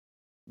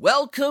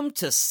Welcome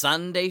to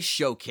Sunday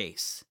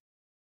Showcase.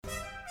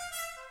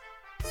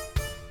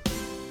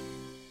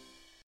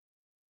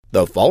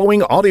 The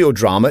following audio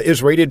drama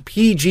is rated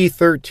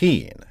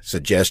PG-13,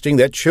 suggesting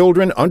that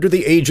children under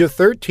the age of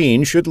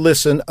 13 should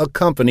listen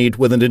accompanied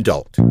with an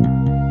adult.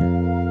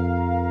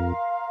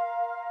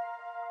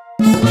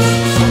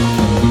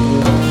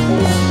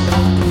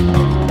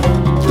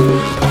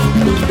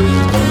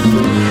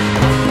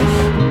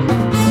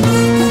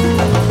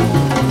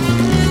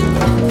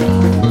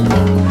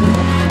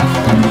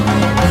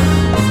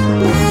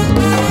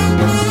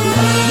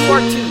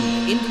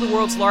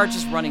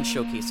 Largest running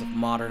showcase of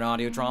modern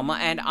audio drama,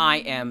 and I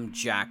am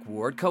Jack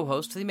Ward,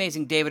 co-host to the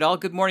amazing David All.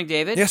 Good morning,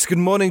 David. Yes, good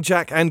morning,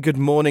 Jack, and good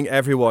morning,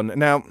 everyone.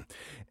 Now,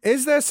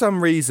 is there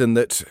some reason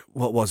that,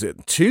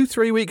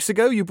 2-3 weeks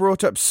ago you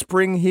brought up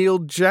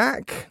Spring-Heeled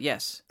Jack?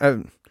 Yes.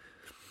 I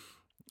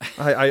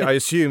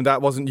assume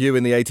that wasn't you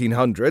in the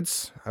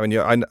 1800s. I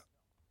mean,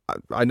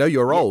 I know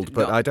you're old,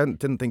 but I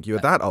didn't think you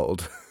were that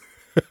old.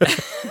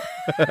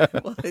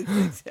 Well,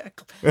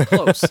 exactly.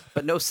 Close,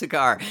 but no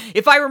cigar.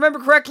 If I remember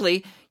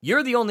correctly,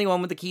 you're the only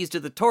one with the keys to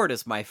the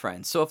tortoise, my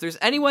friend. So if there's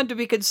anyone to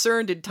be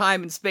concerned in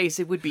time and space,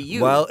 it would be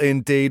you. Well,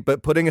 indeed,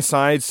 but putting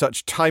aside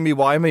such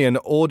timey-wimey and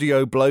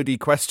audio-bloody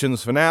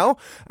questions for now,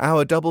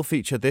 our double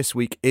feature this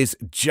week is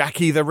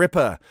Jackie the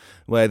Ripper,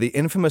 where the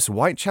infamous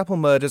Whitechapel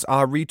murders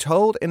are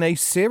retold in a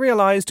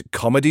serialized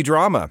comedy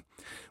drama.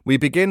 We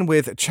begin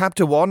with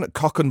Chapter 1,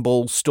 Cock and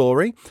Ball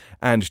Story,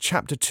 and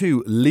Chapter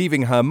 2,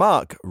 Leaving Her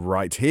Mark,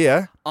 right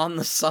here. On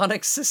the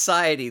Sonic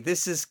Society.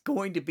 This is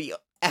going to be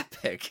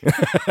epic.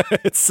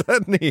 It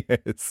certainly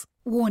is.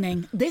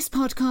 Warning, this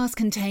podcast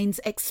contains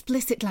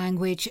explicit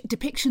language,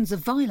 depictions of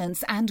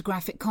violence and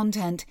graphic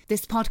content.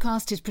 This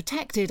podcast is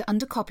protected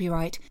under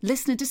copyright.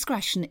 Listener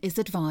discretion is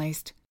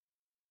advised.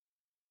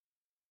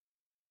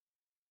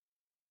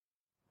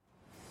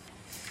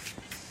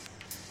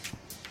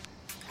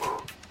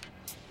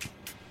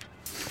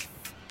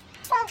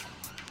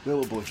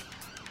 Little boy.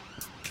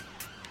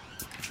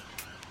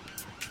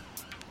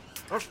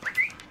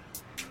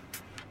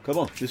 Come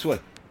on, this way.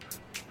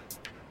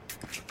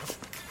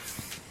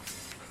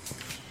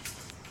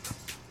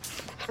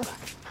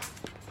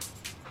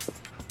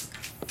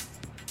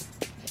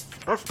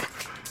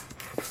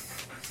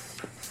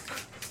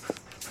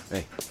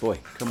 Hey, boy,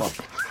 come on.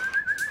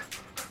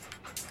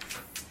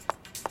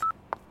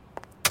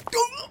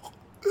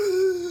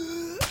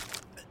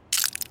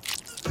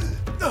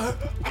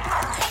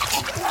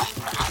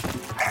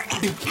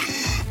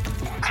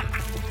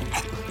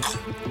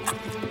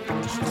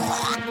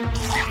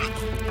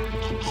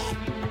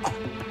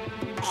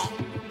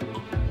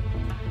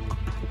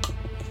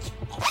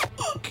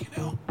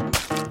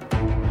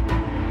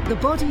 The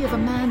body of a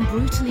man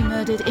brutally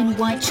murdered in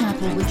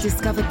Whitechapel was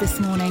discovered this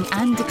morning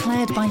and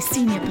declared by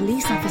senior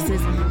police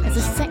officers as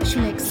a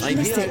sexually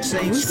explicit,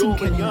 gruesome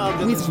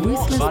killing with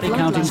ruthless body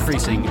count bloodlust.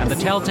 increasing, and the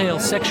telltale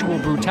sexual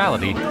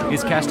brutality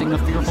is casting a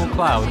fearful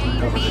cloud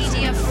over the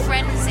city. Media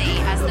frenzy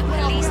as the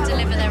police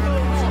deliver their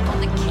report on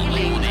the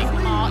killing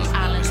of Art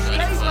Allen.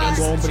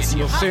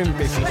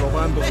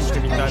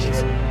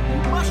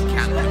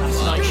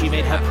 Last night she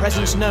made her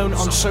presence known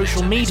on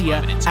social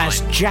media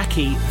as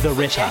Jackie the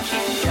Ripper.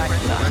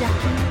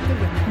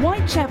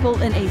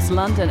 Whitechapel in East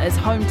London is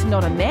home to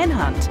not a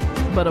manhunt,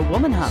 but a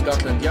woman hunt.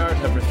 Scotland Yard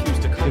have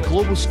refused to comment. The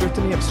global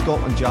scrutiny of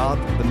Scotland Yard.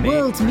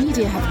 World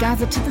media have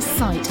gathered to the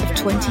site of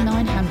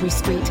 29 Hanbury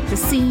Street, the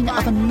scene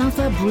of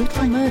another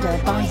brutal murder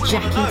by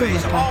Jackie the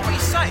Ripper. Are we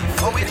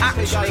safe? Are we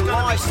actually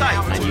going to be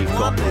safe? And you've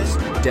got this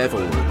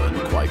devil woman,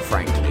 quite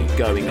frankly,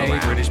 going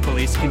around. British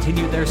police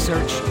continued their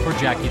search for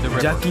Jackie the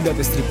Ripper. Jackie la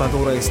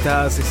Destripadora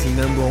está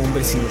asesinando a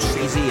hombres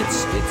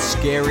inocentes. It's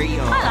scary.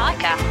 I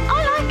like her.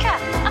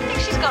 I think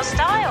she's got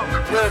style.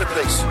 Where are the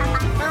police?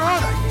 Where are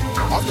they?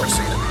 I've not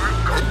seen them.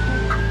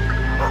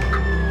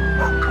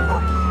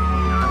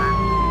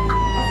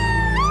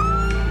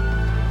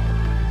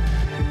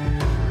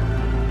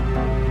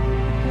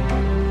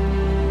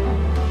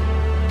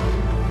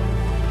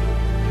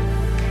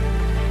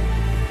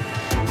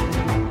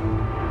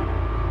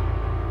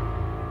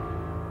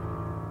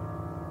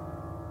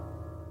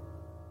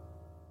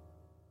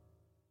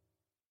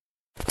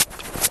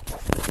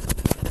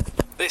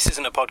 This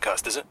isn't a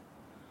podcast, is it?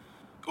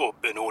 Or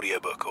an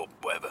audiobook or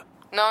whatever.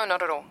 No,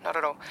 not at all.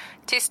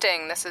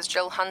 Testing, this is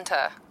Jill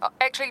Hunter.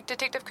 Actually,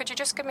 Detective, could you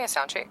just give me a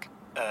sound check?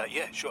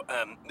 Yeah, sure.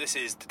 This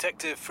is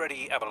Detective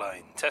Freddie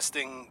Aberline.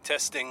 Testing.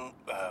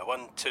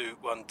 1, 2,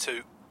 1,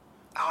 2.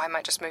 Oh, I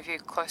might just move you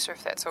closer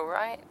if that's all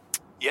right.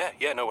 Yeah,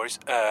 no worries.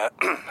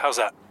 How's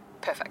that?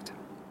 Perfect.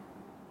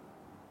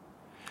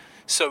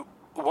 So,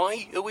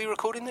 why are we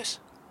recording this?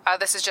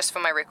 This is just for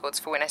my records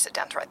for when I sit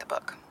down to write the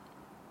book.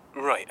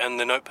 Right, and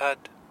the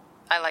notepad?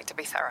 I like to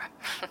be thorough.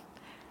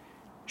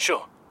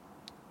 Sure.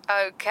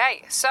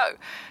 Okay, so,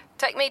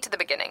 take me to the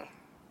beginning.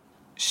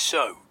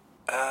 So,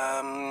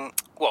 I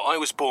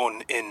was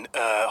born in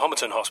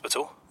Homerton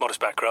Hospital, modest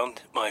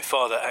background. My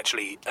father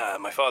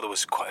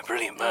was quite a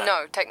brilliant man.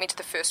 No, take me to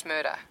the first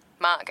murder.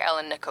 Mark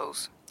Allen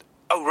Nichols.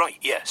 Oh, right,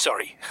 yeah,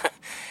 sorry.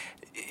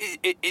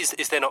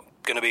 Is there not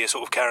going to be a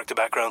sort of character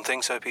background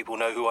thing so people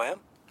know who I am?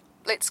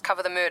 Let's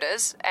cover the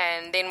murders,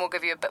 and then we'll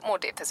give you a bit more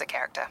depth as a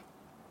character.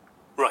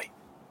 Right.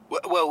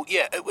 Well,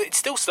 yeah, it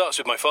still starts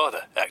with my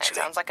father, actually.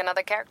 That sounds like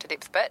another character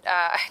depth bit.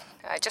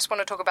 I just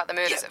want to talk about the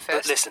murders at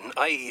first. But listen,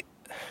 I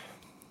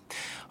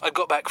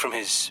got back from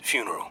his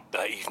funeral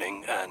that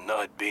evening, and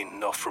I'd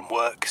been off from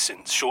work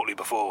since shortly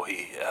before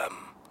he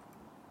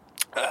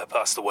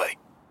passed away.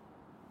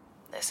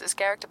 This is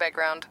character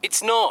background.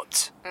 It's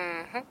not!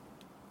 Mm-hmm.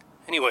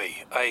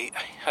 Anyway, I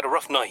had a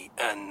rough night,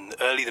 and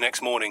early the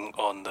next morning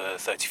on the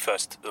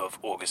 31st of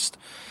August,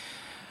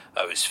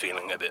 I was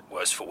feeling a bit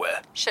worse for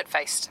wear.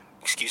 Shit-faced.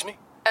 Excuse me?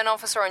 An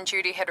officer on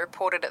duty had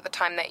reported at the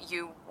time that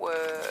you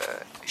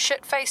were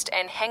shit-faced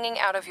and hanging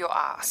out of your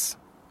ass.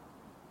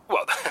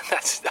 Well,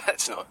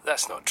 that's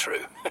not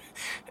true.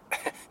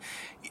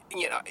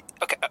 You know,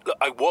 okay, look,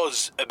 I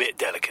was a bit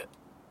delicate,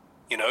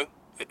 you know,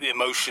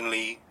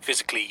 emotionally,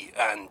 physically,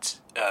 and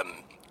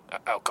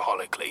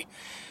alcoholically.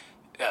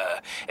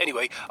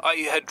 Anyway, I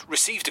had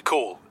received a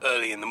call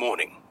early in the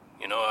morning.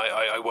 You know,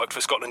 I worked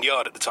for Scotland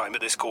Yard at the time,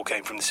 but this call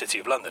came from the City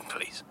of London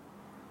Police.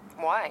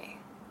 Why?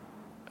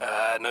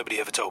 Nobody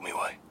ever told me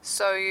why.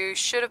 So you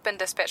should have been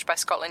dispatched by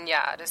Scotland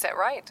Yard, is that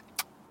right?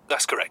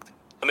 That's correct.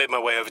 I made my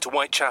way over to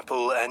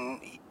Whitechapel, and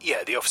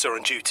yeah, the officer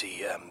on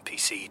duty,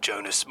 PC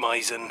Jonas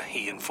Misen,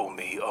 he informed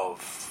me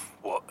of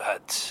what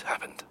had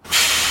happened.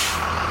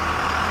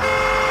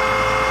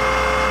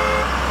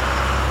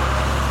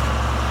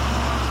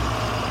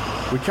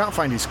 We can't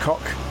find his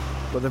cock,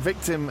 but the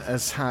victim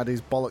has had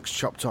his bollocks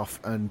chopped off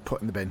and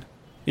put in the bin.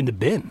 In the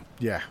bin?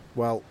 Yeah,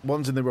 well,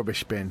 one's in the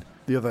rubbish bin,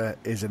 the other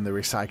is in the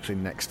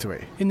recycling next to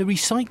it. In the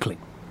recycling?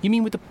 You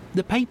mean with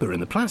the paper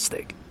and the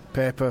plastic?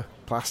 Paper,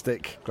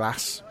 plastic,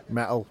 glass,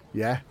 metal,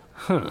 yeah.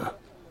 Huh.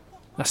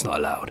 That's not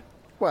allowed.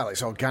 Well,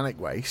 it's organic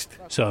waste.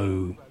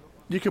 So?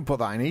 You can put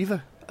that in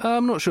either.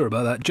 I'm not sure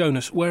about that.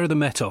 Jonas, where are the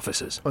Met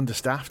officers?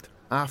 Understaffed.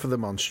 Half of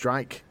them on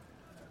strike.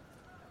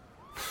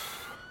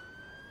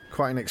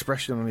 Quite an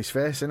expression on his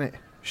face, isn't it?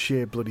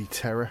 Sheer bloody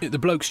terror. The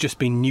bloke's just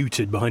been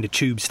neutered behind a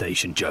tube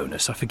station,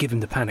 Jonas. I forgive him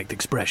the panicked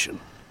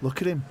expression.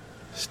 Look at him.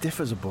 Stiff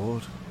as a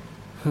board.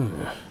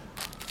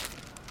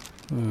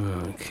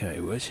 Okay,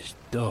 where's his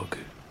dog?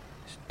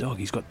 His dog,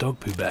 he's got dog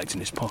poo bags in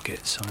his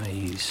pocket.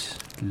 Size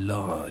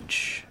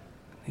large.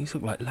 These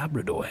look like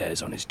Labrador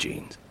hairs on his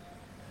jeans.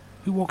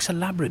 Who walks a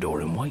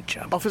Labrador in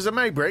Whitechapel? Officer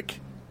Maybrick,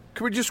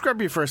 can we just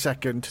grab you for a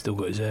second? Still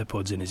got his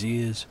AirPods in his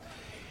ears.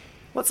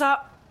 What's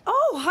up?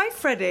 Oh, hi,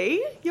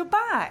 Freddie. You're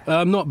back.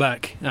 I'm not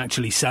back,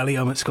 actually, Sally.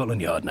 I'm at Scotland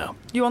Yard now.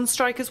 You on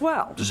strike as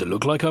well? Does it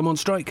look like I'm on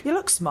strike? You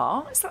look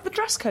smart. Is that the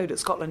dress code at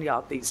Scotland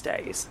Yard these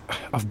days?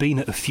 I've been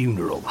at a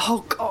funeral.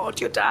 Oh, God,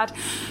 your dad.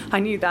 I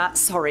knew that.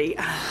 Sorry.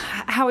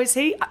 How is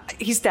he?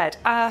 He's dead.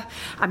 How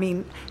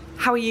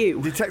are you?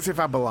 Detective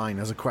Aberline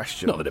has a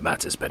question. Not that it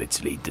matters, but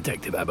it's lead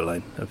Detective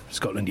Aberline of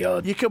Scotland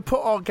Yard. You can put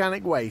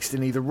organic waste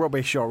in either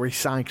rubbish or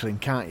recycling,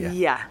 can't you?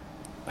 Yeah.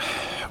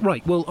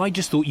 Right, well, I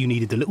just thought you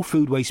needed the little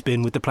food waste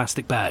bin with the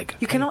plastic bag.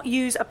 You cannot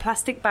use a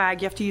plastic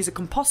bag. You have to use a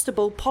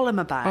compostable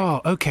polymer bag.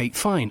 Oh, OK,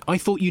 fine. I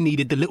thought you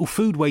needed the little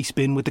food waste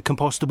bin with the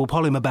compostable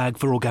polymer bag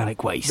for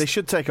organic waste. They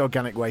should take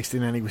organic waste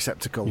in any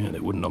receptacle. Yeah, they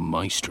wouldn't on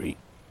my street.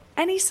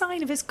 Any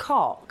sign of his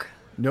cock?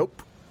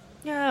 Nope.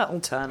 Yeah,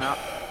 it'll turn up.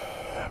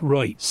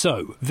 Right,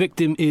 so,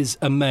 victim is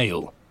a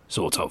male,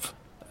 sort of.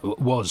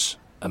 Was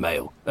a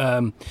male.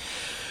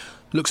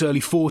 Looks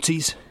early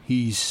 40s.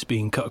 He's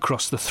been cut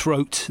across the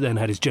throat, then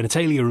had his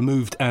genitalia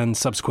removed and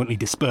subsequently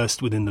dispersed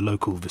within the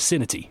local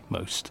vicinity.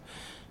 Most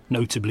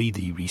notably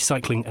the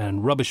recycling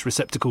and rubbish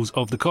receptacles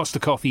of the Costa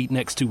Coffee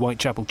next to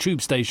Whitechapel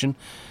Tube Station,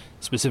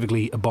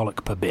 specifically a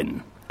bollock per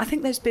bin. I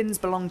think those bins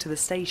belong to the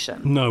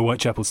station. No,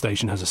 Whitechapel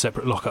Station has a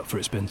separate lock-up for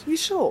its bins. You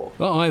sure?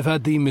 Well, I've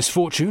had the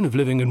misfortune of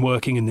living and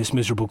working in this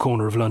miserable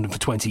corner of London for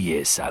 20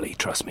 years, Sally,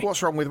 trust me.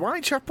 What's wrong with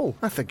Whitechapel?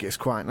 I think it's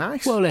quite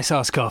nice. Well, let's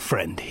ask our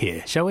friend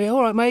here, shall we?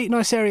 All right, mate,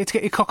 nice area to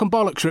get your cock and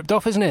bollocks ripped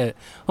off, isn't it?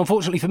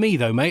 Unfortunately for me,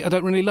 though, mate, I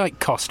don't really like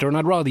Costa, and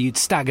I'd rather you'd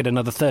staggered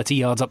another 30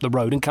 yards up the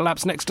road and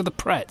collapsed next to the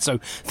Pret, so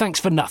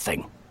thanks for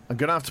nothing. I'm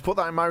going to have to put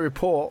that in my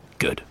report.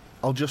 Good.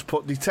 I'll just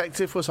put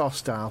detective was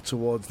hostile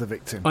towards the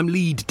victim. I'm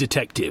lead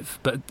detective,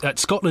 but at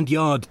Scotland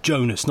Yard,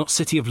 Jonas, not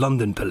City of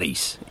London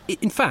Police.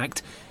 In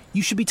fact,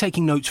 you should be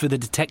taking notes for the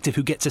detective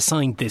who gets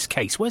assigned this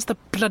case. Where's the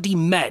bloody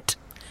Met?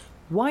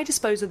 Why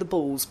dispose of the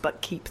balls but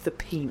keep the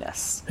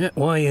penis? Yeah,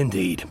 why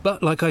indeed.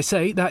 But, like I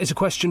say, that is a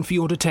question for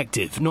your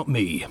detective, not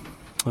me.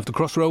 Have the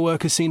Crossrail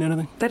workers seen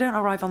anything? They don't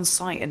arrive on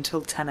site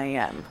until 10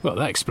 a.m. Well,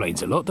 that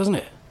explains a lot, doesn't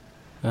it?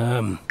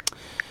 Come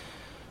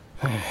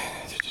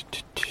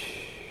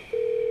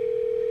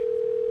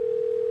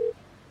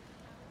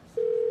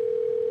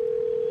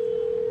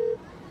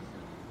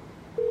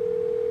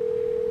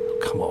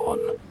on.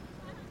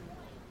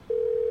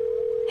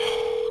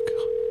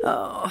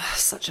 Oh,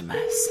 such a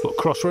mess. What,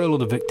 Crossrail or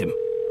the victim?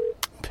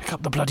 Pick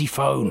up the bloody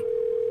phone.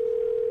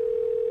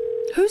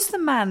 Who's the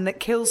man that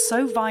kills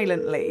so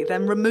violently,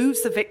 then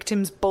removes the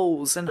victim's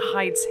balls and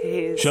hides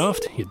his...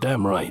 Shaft, you're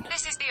damn right.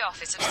 This is the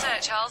office of Sir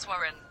Charles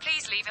Warren.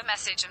 Please leave a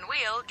message and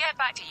we'll get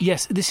back to you.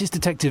 Yes, this is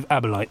Detective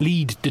Aberline,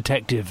 lead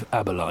Detective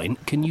Aberline.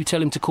 Can you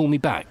tell him to call me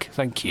back?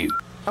 Thank you.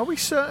 Are we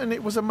certain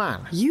it was a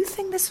man? You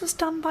think this was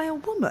done by a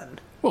woman?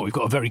 Well, we've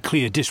got a very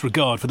clear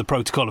disregard for the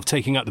protocol of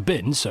taking out the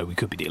bins, so we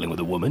could be dealing with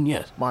a woman,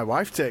 yes. My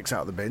wife takes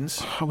out the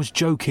bins. I was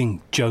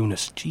joking,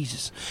 Jonas.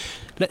 Jesus.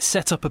 Let's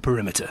set up a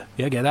perimeter.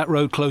 Yeah, get that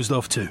road closed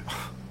off too.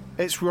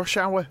 It's rush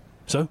hour.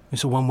 So,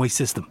 it's a one-way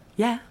system.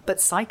 Yeah,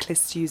 but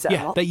cyclists use it a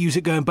lot. Yeah, they use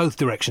it going both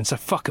directions, so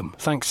fuck 'em.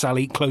 Thanks,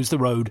 Sally. Close the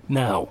road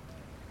now.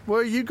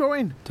 Where are you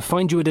going? To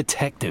find you a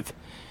detective.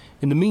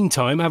 In the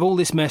meantime, have all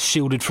this mess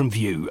shielded from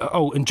view.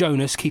 Oh, and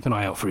Jonas, keep an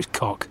eye out for his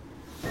cock.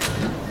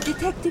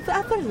 Detective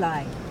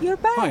Aberline, you're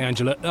back. Hi,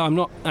 Angela. I'm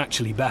not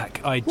actually back.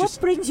 What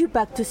brings you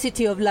back to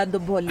City of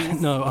London Police?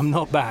 No, I'm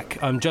not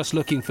back. I'm just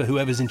looking for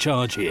whoever's in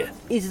charge here.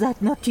 Is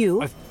that not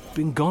you? I've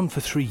been gone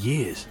for 3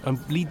 years.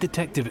 I'm lead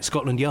detective at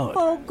Scotland Yard.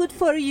 Oh, good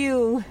for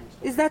you.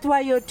 Is that why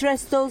you're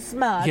dressed so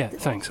smart? Yeah,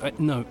 thanks.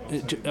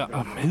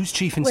 Who's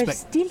Chief Inspector?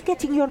 We're still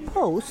getting your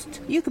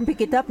post. You can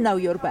pick it up now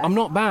you're back. I'm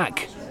not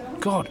back.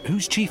 God,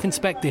 who's Chief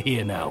Inspector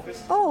here now?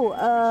 Oh,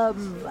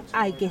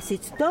 I guess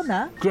it's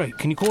Donna. Great.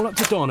 Can you call up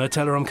to Donna,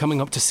 tell her I'm coming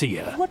up to see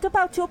her? What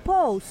about your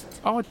post?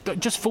 Oh,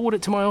 just forward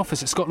it to my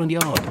office at Scotland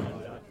Yard.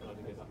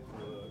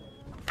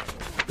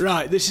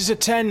 Right, this is a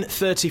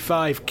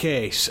 1035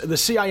 case. The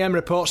CIM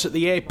reports that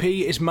the AP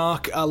is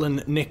Mark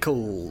Allen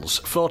Nichols,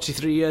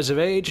 43 years of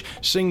age,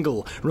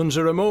 single, runs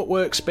a remote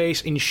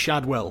workspace in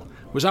Shadwell.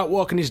 Was out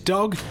walking his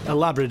dog, a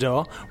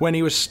Labrador, when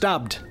he was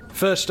stabbed.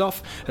 First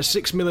off, a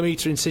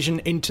 6mm incision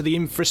into the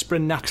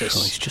infraspinatus.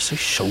 Christ, just a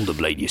shoulder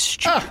blade, you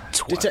stupid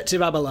twat. Detective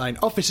Aberline.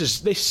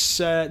 Officers, this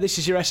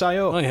is your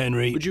SIO. Hi,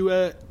 Henry. Would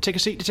you take a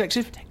seat,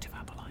 Detective? Detective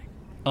Aberline.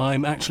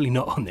 I'm actually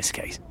not on this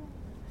case.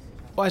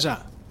 Why is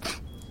that?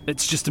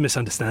 It's just a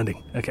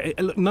misunderstanding. Okay,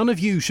 look, none of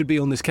you should be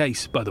on this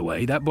case, by the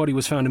way. That body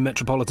was found in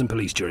Metropolitan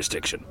Police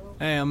jurisdiction.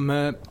 Hey,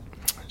 I'm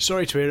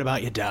sorry to hear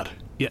about your dad.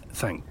 Yeah,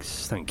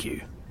 thanks. Thank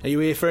you. Are you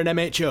here for an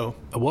MHO?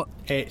 A what?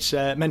 It's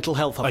mental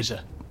health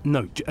officer.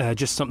 No,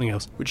 just something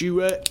else. Would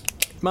you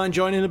mind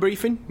joining the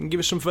briefing and give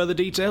us some further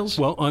details?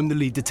 Well, I'm the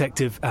lead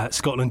detective at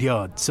Scotland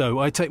Yard, so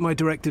I take my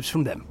directives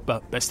from them.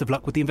 But best of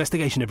luck with the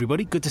investigation,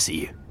 everybody. Good to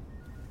see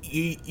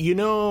you. You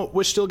know,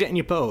 we're still getting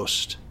your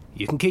post.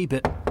 You can keep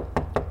it.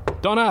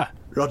 Donna!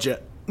 Roger.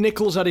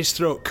 Nichols had his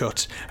throat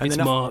cut. And it's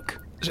then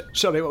Mark.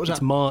 Sorry, what was that?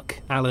 It's Mark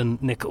Allen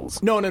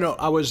Nichols. No.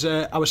 I was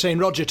saying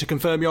Roger to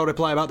confirm your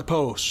reply about the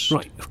post.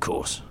 Right, of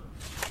course.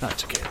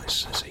 That's okay,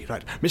 let's see.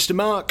 Right. Mr.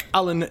 Mark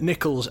Allen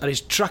Nichols had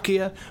his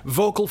trachea,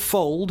 vocal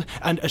fold,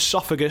 and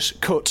esophagus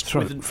cut.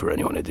 Throat, for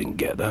anyone who didn't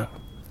get that.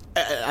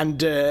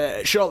 And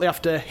shortly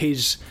after,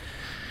 his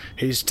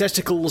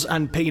testicles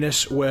and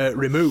penis were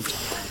removed.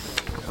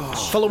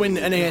 Following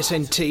an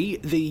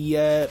ASNT,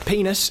 the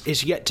penis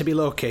is yet to be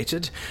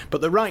located,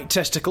 but the right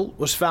testicle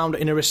was found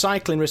in a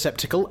recycling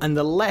receptacle and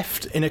the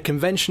left in a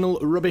conventional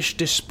rubbish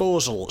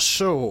disposal.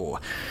 So,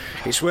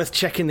 it's worth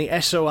checking the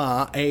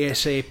SOR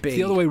ASAP. It's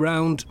the other way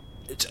round.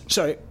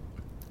 Sorry,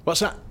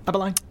 what's that,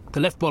 Aberline? The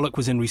left bollock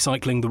was in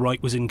recycling, the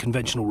right was in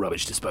conventional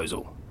rubbish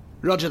disposal.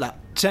 Roger that.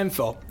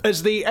 10-4.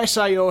 As the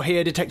SIO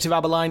here, Detective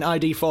Aberline,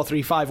 ID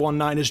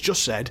 43519, has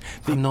just said...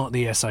 I'm not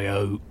the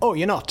SIO. Oh,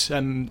 you're not?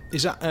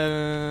 Is that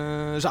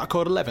a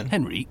code 11?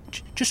 Henry,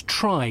 just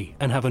try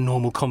and have a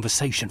normal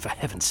conversation, for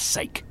heaven's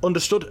sake.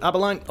 Understood,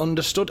 Aberline,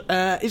 understood.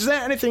 Is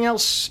there anything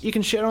else you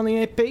can share on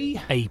the AP?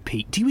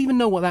 AP? Do you even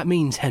know what that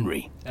means,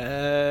 Henry?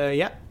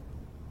 Yeah.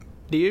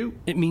 Do you?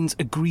 It means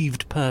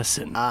aggrieved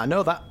person. I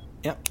know that,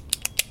 yeah.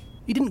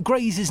 He didn't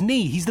graze his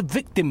knee, he's the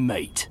victim,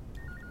 mate.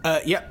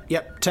 Yep,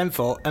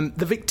 10-4.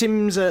 The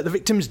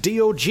victim's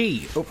DOG.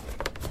 Oh,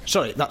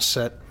 sorry,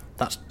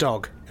 that's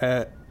dog.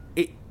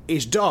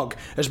 His dog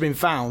has been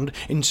found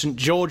in St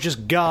George's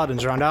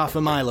Gardens, around half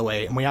a mile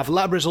away, and we have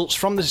lab results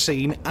from the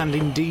scene and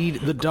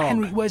indeed the dog.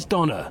 Henry, where's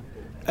Donna?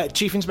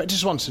 Chief Inspector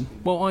Swanson.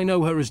 Well, I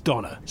know her as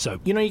Donna,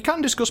 so... You know, you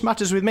can discuss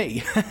matters with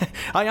me.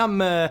 I am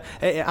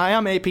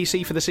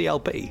APC for the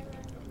CLP.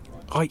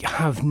 I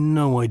have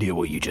no idea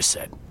what you just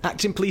said.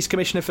 Acting Police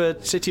Commissioner for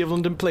City of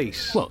London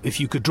Police. Well, if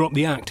you could drop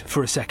the act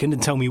for a second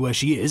and tell me where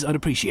she is, I'd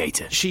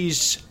appreciate it.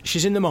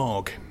 She's in the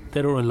morgue.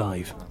 Dead or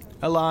alive?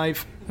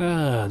 Alive.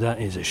 Ah,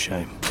 that is a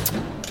shame.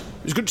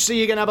 It was good to see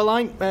you again,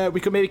 Aberline. We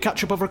could maybe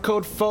catch up over a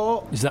code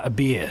 4. Is that a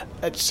beer?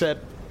 That's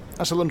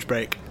a lunch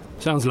break.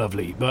 Sounds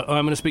lovely, but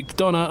I'm going to speak to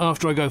Donna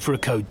after I go for a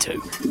code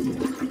 2.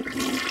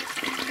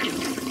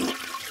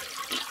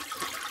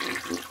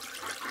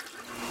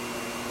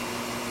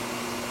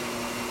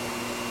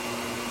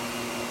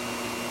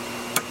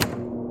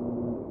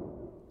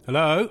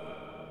 Hello?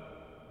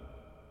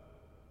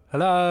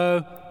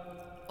 Hello?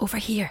 Over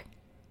here.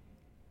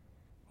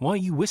 Why are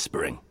you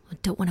whispering? I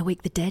don't want to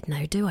wake the dead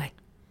now, do I?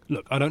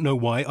 Look, I don't know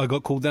why I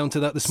got called down to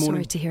that this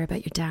morning. Sorry to hear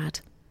about your dad.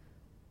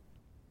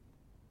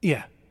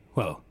 Yeah,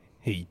 well,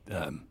 he,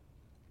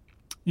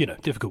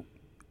 difficult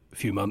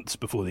few months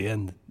before the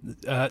end.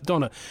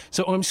 Donna,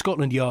 so I'm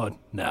Scotland Yard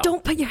now.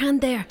 Don't put your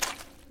hand there.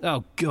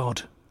 Oh,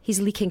 God. He's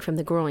leaking from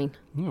the groin.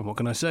 Well, what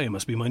can I say? It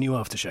must be my new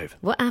aftershave.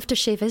 What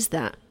aftershave is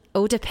that?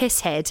 Oda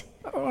Pisshead.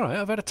 All right,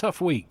 I've had a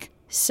tough week.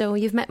 So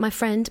you've met my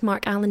friend,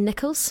 Mark Allen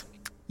Nichols?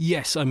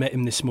 Yes, I met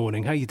him this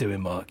morning. How you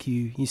doing, Mark?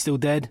 You still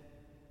dead?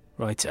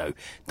 Righto.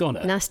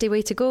 Donna. Nasty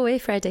way to go, eh,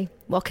 Freddie?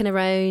 Walking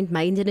around,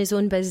 minding his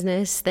own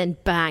business, then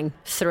bang,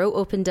 throat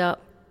opened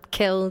up,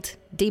 killed,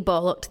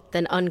 debollocked,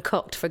 then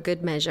uncocked for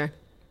good measure.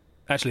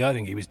 Actually, I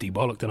think he was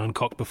debollocked and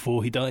uncocked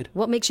before he died.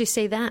 What makes you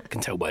say that? I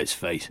can tell by his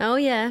face. Oh,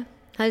 yeah.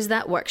 How's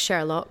that work,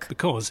 Sherlock?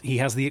 Because he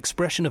has the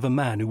expression of a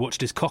man who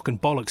watched his cock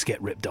and bollocks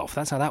get ripped off.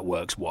 That's how that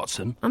works,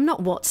 Watson. I'm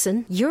not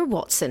Watson. You're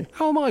Watson.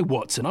 How am I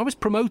Watson? I was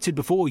promoted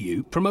before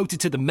you. Promoted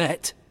to the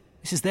Met.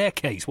 This is their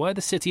case. Why are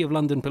the City of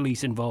London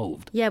police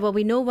involved? Yeah, well,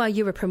 we know why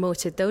you were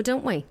promoted, though,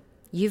 don't we?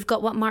 You've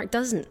got what Mark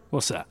doesn't.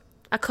 What's that?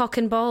 A cock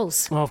and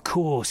balls. Oh, of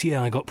course,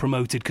 yeah, I got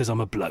promoted because I'm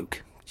a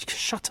bloke.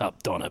 Shut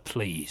up, Donna,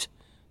 please.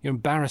 You're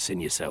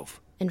embarrassing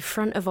yourself. In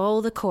front of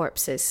all the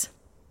corpses.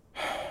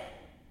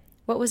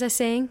 What was I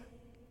saying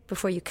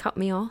before you cut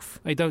me off?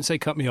 Hey, don't say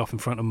cut me off in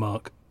front of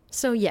Mark.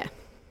 So, yeah.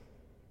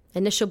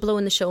 Initial blow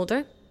in the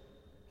shoulder.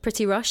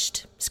 Pretty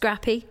rushed.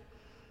 Scrappy.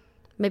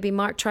 Maybe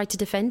Mark tried to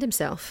defend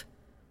himself.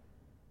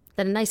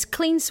 Then a nice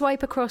clean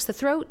swipe across the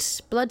throat,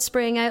 blood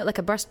spraying out like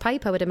a burst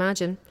pipe, I would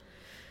imagine.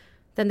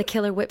 Then the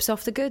killer whips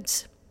off the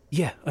goods.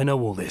 Yeah, I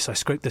know all this. I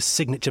scraped the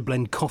signature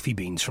blend coffee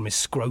beans from his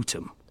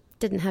scrotum.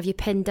 Didn't have you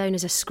pinned down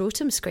as a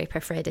scrotum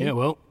scraper, Freddie. Yeah,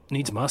 well,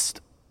 needs must.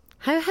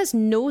 How has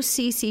no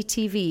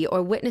CCTV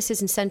or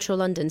witnesses in central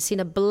London seen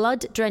a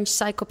blood-drenched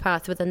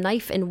psychopath with a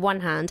knife in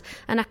one hand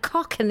and a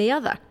cock in the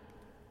other?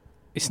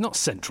 It's not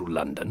central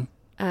London.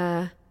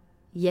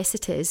 Yes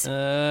it is.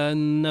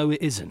 No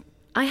it isn't.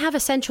 I have a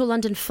central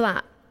London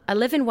flat. I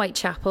live in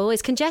Whitechapel.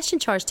 It's congestion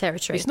charge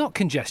territory. It's not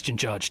congestion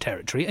charge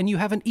territory, and you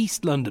have an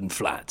East London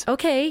flat.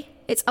 Okay,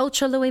 it's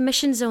ultra-low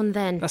emission zone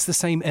then. That's the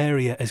same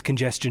area as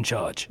congestion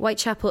charge.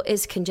 Whitechapel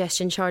is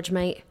congestion charge,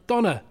 mate.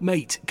 Donna,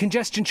 mate,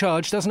 congestion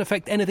charge doesn't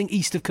affect anything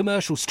east of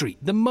Commercial Street.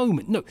 The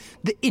moment, no,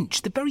 the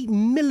inch, the very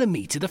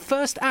millimetre, the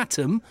first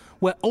atom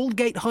where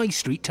Aldgate High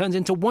Street turns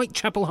into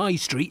Whitechapel High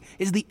Street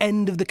is the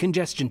end of the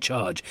congestion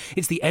charge.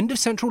 It's the end of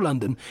central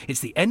London, it's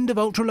the end of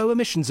ultra-low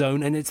emission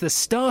zone, and it's the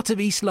start of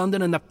East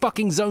London and the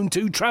fucking Zone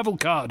 2 travel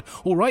card.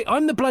 All right,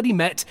 I'm the bloody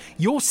Met,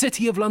 you're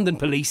City of London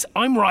police,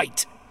 I'm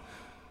right.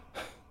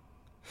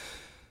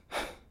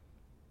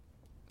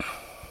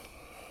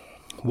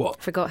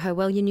 What? Forgot how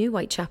well you knew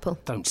Whitechapel.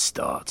 Don't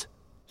start.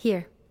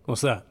 Here.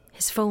 What's that?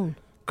 His phone.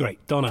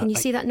 Great, Donna. Can you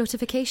see that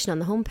notification on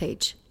the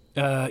homepage?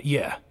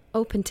 Yeah.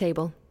 Open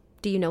table.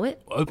 Do you know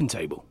it? Open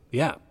table.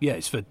 Yeah,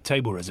 it's for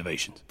table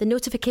reservations. The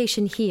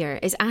notification here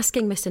is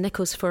asking Mr.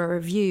 Nichols for a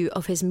review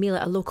of his meal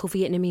at a local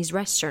Vietnamese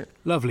restaurant.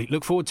 Lovely.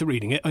 Look forward to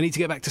reading it. I need to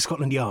get back to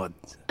Scotland Yard.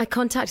 I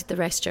contacted the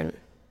restaurant.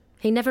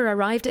 He never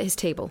arrived at his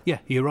table. Yeah,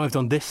 he arrived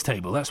on this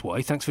table, that's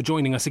why. Thanks for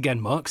joining us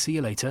again, Mark. See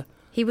you later.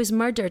 He was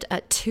murdered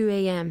at 2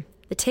 a.m.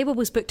 The table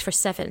was booked for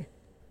 7.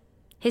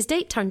 His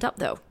date turned up,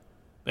 though.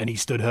 And he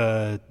stood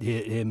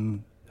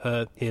him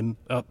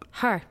up?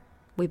 Her,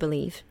 we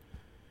believe.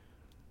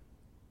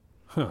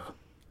 Huh.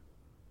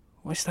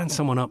 Why stand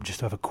someone up just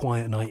to have a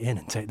quiet night in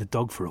and take the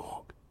dog for a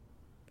walk?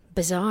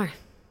 Bizarre.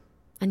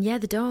 And yeah,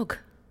 the dog.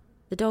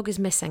 The dog is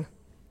missing.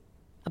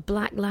 A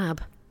black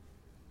lab.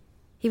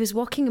 He was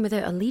walking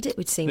without a lead, it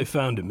would seem. They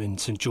found him in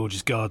St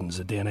George's Gardens.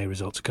 The DNA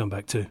results have come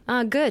back too.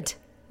 Ah, good.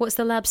 What's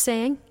the lab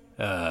saying?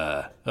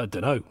 I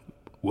don't know.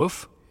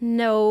 Woof?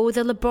 No,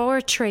 the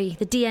laboratory.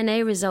 The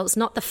DNA results,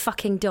 not the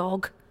fucking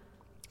dog.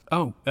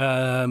 Oh,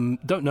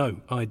 don't know.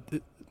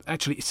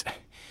 Actually,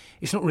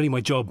 it's not really my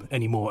job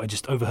anymore. I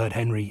just overheard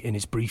Henry in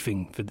his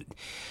briefing for the...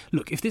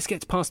 Look, if this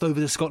gets passed over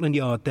to Scotland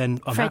Yard, then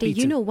I'm Freddie, happy to...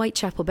 you know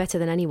Whitechapel better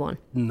than anyone.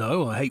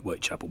 No, I hate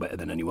Whitechapel better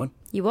than anyone.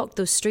 You walked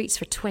those streets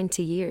for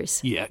 20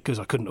 years. Yeah, because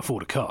I couldn't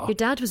afford a car. Your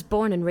dad was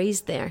born and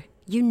raised there.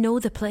 You know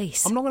the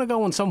place. I'm not going to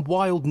go on some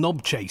wild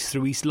knob chase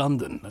through East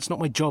London. That's not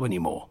my job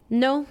anymore.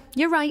 No,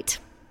 you're right.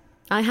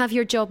 I have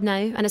your job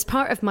now, and as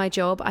part of my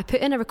job, I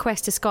put in a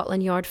request to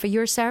Scotland Yard for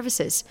your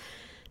services.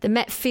 The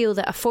Met feel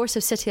that a force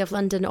of City of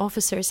London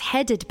officers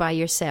headed by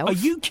yourself... Are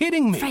you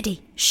kidding me?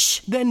 Freddie, shh.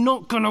 They're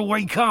not going to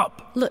wake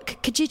up. Look,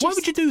 could you just... Why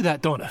would you do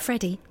that, Donna?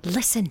 Freddie,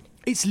 listen.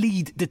 It's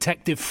lead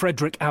detective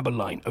Frederick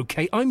Aberline,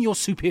 OK? I'm your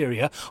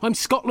superior. I'm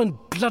Scotland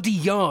bloody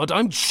Yard.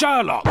 I'm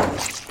Sherlock.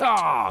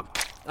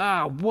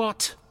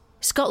 What?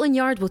 Scotland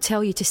Yard will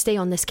tell you to stay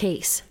on this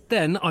case.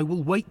 Then I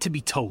will wait to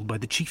be told by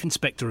the Chief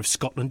Inspector of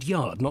Scotland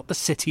Yard, not the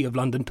City of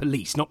London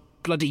Police, not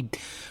bloody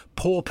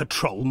Paw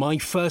Patrol, my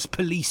first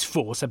police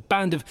force, a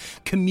band of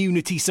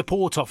community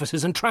support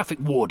officers and traffic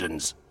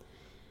wardens.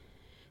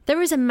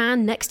 There is a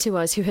man next to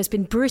us who has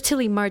been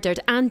brutally murdered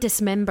and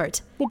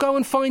dismembered. Well, go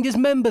and find his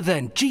member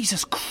then.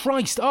 Jesus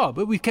Christ.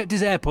 But we've kept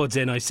his AirPods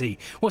in, I see.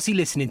 What's he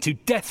listening to?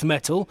 Death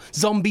metal?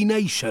 Zombie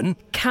Nation?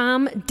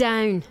 Calm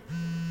down.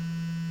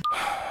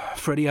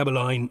 Freddie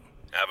Aberline.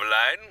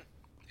 Aberline?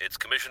 It's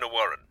Commissioner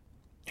Warren.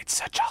 It's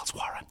Sir Charles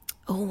Warren.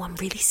 Oh, I'm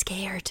really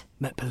scared.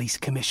 Met Police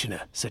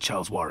Commissioner Sir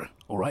Charles Warren.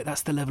 All right,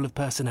 that's the level of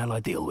personnel I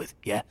deal with,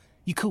 yeah?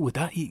 You cool with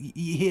that?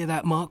 You hear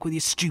that, Mark, with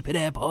your stupid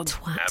AirPods?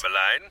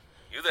 Abeline,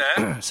 you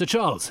there? Sir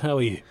Charles, how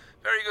are you?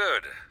 Very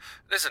good.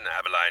 Listen,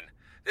 Abeline,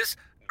 this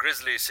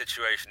grisly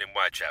situation in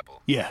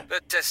Whitechapel. Yeah. The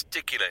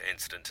testicular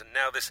incident, and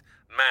now this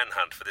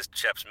manhunt for this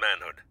chap's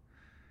manhood.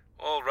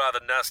 All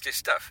rather nasty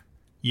stuff.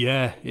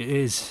 Yeah, it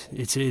is.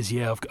 It is,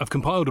 yeah. I've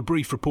compiled a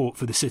brief report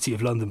for the City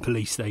of London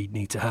Police. They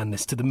need to hand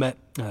this to the Met.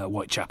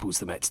 Whitechapel's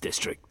the Met's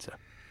district. So.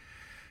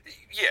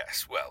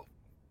 Yes, well,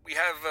 we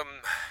have,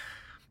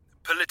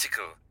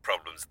 political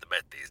problems at the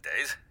Met these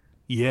days.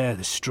 Yeah,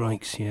 the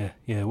strikes, yeah.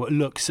 Well,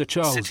 look, Sir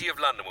Charles... City of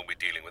London will be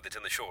dealing with it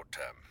in the short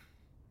term.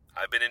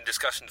 I've been in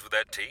discussions with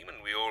that team, and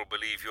we all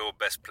believe you're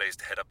best placed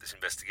to head up this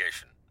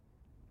investigation.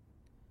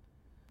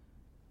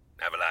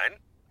 Abeline?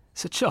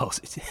 Sir Charles,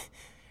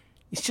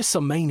 it's just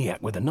some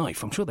maniac with a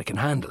knife. I'm sure they can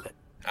handle it.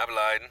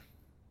 Abeline,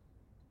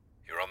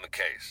 you're on the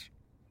case.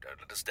 Don't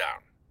let us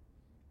down.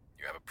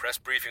 You have a press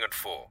briefing at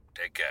 4.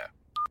 Take care.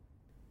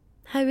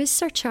 How is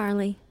Sir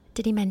Charlie?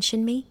 Did he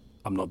mention me?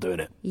 I'm not doing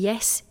it.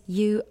 Yes,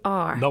 you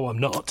are. No, I'm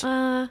not.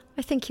 I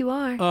think you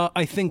are.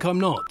 I think I'm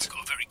not.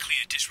 Got a very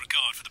clear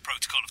disregard for the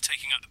protocol of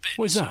taking out the bit.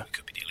 What is that? We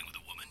could be dealing with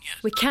a woman,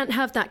 yes. We can't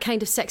have that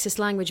kind of sexist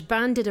language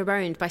bandied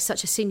around by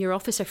such a senior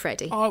officer,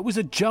 Freddie. Oh, it was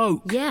a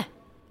joke. Yeah,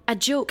 a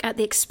joke at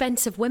the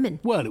expense of women.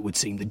 Well, it would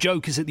seem the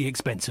joke is at the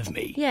expense of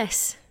me.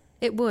 Yes,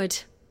 it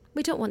would.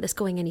 We don't want this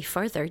going any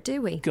further,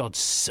 do we? God's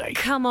sake.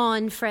 Come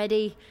on,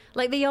 Freddie.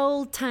 Like the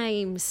old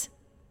times.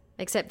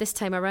 Except this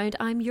time around,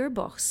 I'm your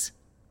boss.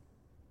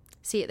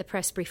 See you at the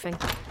press briefing.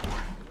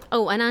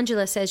 Oh, and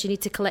Angela says you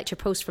need to collect your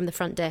post from the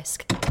front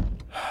desk.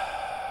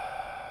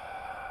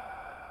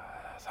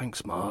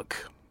 Thanks,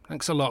 Mark.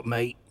 Thanks a lot,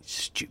 mate.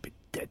 Stupid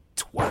dead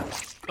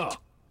twat. Oh,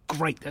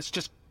 great. That's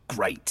just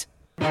great.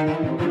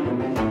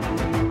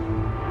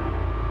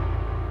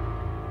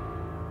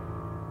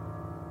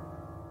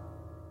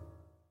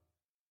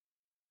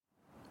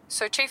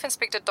 So Chief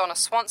Inspector Donna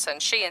Swanson,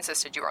 she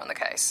insisted you were on the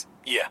case.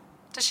 Yeah.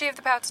 Does she have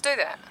the power to do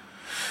that?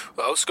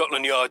 Well,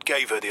 Scotland Yard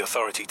gave her the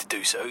authority to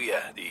do so,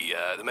 yeah.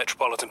 The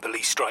Metropolitan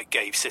Police strike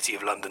gave City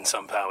of London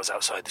some powers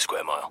outside the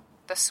square mile.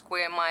 The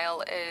square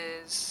mile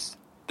is...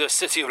 The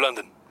City of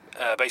London.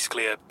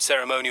 Basically a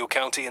ceremonial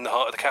county in the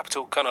heart of the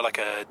capital, kind of like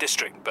a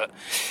district, but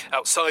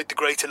outside the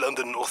Greater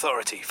London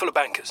Authority, full of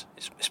bankers.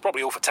 It's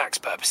probably all for tax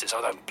purposes,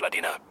 I don't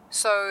bloody know.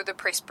 So the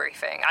press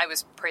briefing, I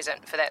was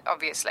present for that,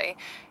 obviously.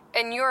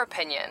 In your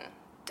opinion,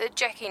 did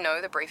Jackie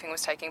know the briefing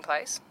was taking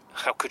place?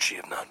 How could she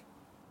have known?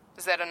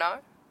 Is that a no?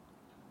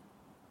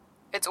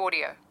 It's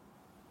audio.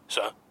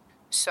 So?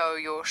 So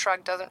your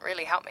shrug doesn't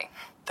really help me.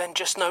 Then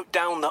just note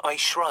down that I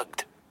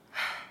shrugged.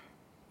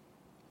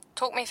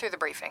 Talk me through the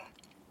briefing.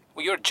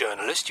 Well, you're a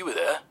journalist, you were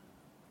there.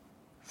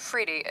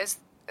 Freddie, is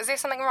there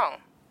something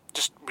wrong?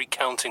 Just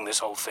recounting this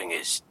whole thing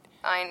is...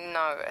 I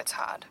know it's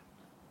hard.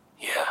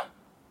 Yeah.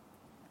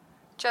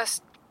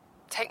 Just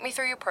take me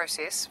through your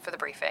process for the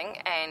briefing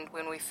and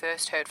when we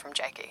first heard from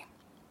Jackie.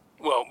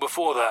 Well,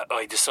 before that,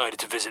 I decided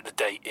to visit the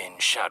date in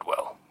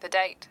Shadwell. The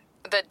date?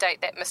 The date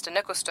that Mr.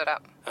 Nichols stood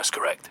up? That's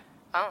correct.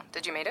 Oh,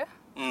 did you meet her?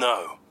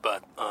 No,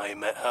 but I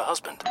met her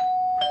husband.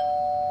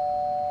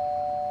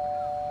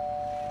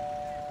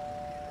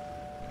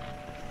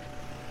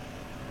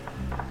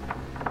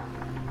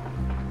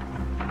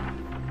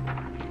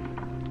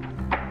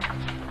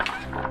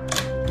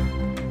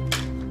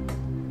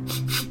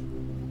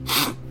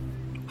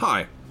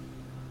 Hi.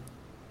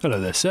 Hello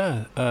there,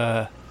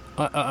 sir.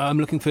 I'm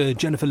looking for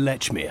Jennifer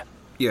Lechmere.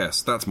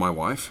 Yes, that's my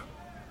wife.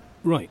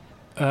 Right.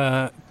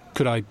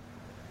 Could I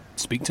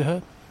speak to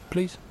her,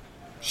 please?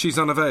 She's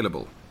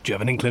unavailable. Do you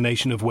have an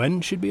inclination of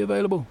when she'd be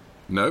available?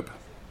 Nope.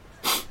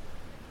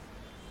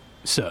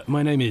 Sir,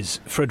 my name is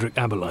Frederick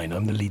Abeline.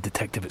 I'm the lead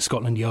detective at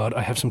Scotland Yard.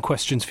 I have some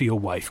questions for your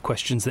wife,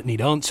 questions that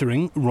need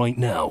answering right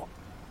now.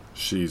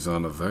 She's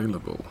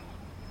unavailable.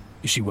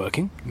 Is she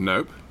working?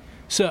 Nope.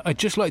 Sir, I'd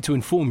just like to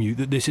inform you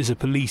that this is a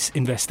police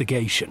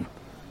investigation.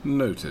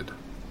 Noted.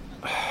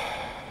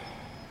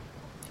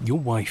 Your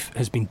wife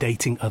has been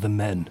dating other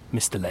men,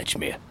 Mr.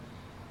 Lechmere.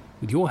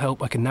 With your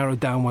help, I can narrow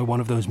down why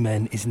one of those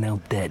men is now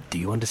dead. Do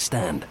you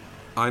understand?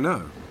 I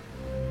know.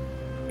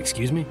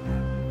 Excuse me?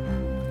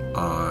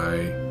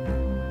 I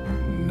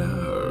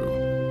know.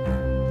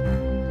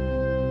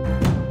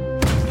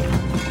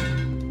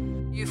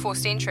 You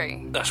forced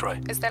entry? That's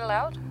right. Is that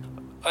allowed?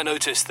 I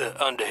noticed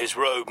that under his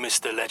robe,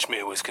 Mr.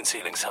 Lechmere was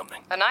concealing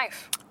something. A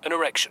knife? An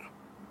erection.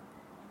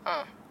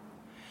 Oh.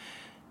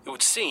 It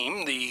would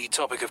seem the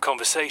topic of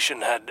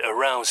conversation had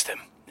aroused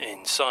him.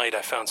 Inside,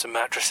 I found some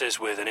mattresses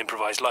with an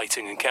improvised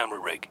lighting and camera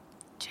rig.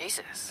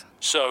 Jesus.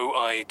 So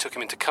I took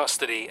him into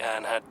custody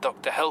and had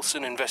Dr.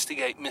 Helson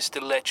investigate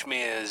Mr.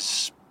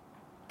 Lechmere's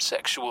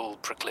sexual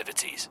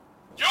proclivities.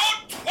 You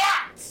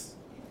twats!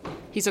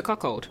 He's a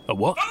cuckold. A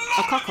what?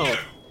 A cuckold.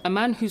 A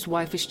man whose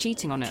wife is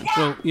cheating on him.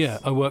 Well, yeah,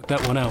 I worked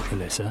that one out,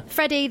 Alyssa.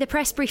 Freddie, the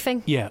press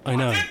briefing. Yeah, I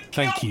know.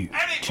 Thank you,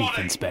 Chief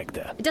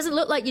Inspector. It doesn't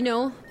look like you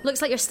know.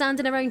 Looks like you're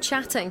standing around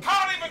chatting.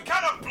 Can't even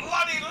cut a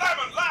bloody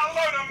lemon, let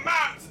alone a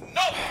man's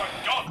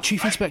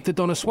Chief Inspector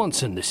Donna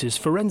Swanson, this is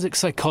Forensic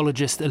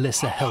Psychologist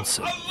Alyssa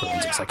Helson.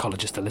 Forensic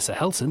Psychologist Alyssa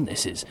Helson,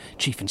 this is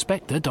Chief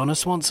Inspector Donna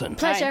Swanson.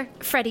 Pleasure.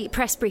 Freddie,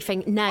 press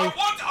briefing now.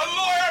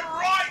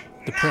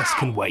 The press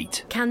can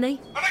wait. Can they?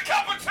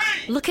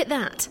 Look at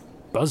that.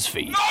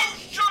 BuzzFeed?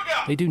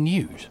 They do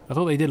news. I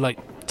thought they did,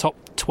 like, top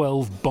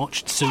 12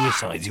 botched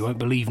suicides. You won't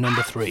believe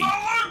number 3.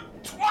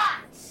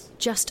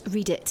 Just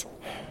read it.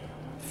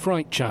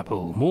 Fright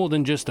Chapel, more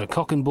than just a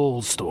cock and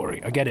balls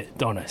story. I get it,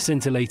 Donna.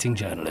 Scintillating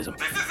journalism.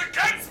 This is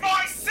against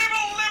my civil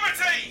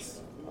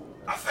liberties!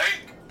 I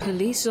think.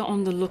 Police are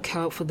on the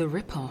lookout for the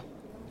Ripper.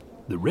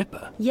 The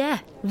Ripper? Yeah,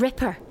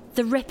 Ripper.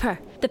 The Ripper.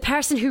 The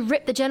person who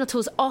ripped the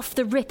genitals off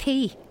the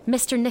Rippee.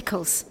 Mr.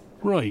 Nichols.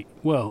 Right.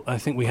 Well, I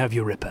think we have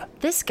your Ripper.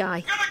 This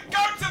guy. Gonna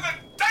go to the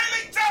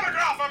Daily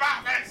Telegraph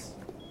about this!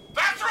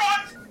 That's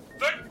right!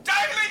 The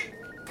Daily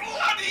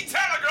Bloody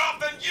Telegraph,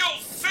 then you'll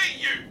see,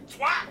 you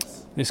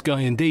twats! This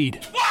guy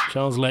indeed.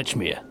 Charles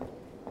Lechmere.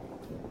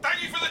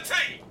 Thank you for the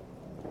tea!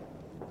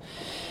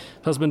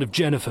 Husband of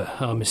Jennifer,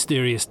 our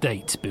mysterious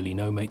date. Billy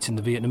No mates in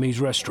the Vietnamese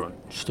restaurant.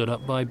 Stood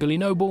up by Billy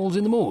No balls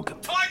in the morgue.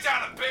 Tie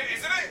down a bit,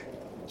 isn't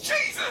it?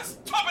 Jesus!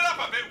 Top it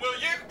up a bit, will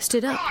you?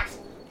 Stood up?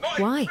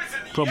 Why?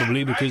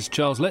 Probably because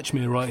Charles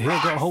Lechmere right here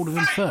got hold of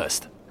him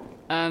first.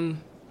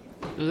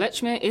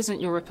 Lechmere isn't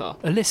your Ripper.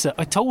 Alyssa,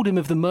 I told him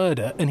of the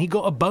murder and he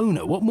got a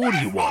boner. What more do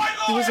you want?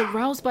 He was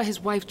aroused by his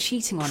wife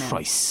cheating on him.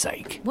 Christ's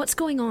sake. What's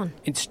going on?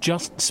 It's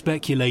just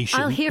speculation.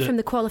 I'll hear that... from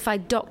the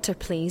qualified doctor,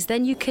 please.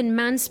 Then you can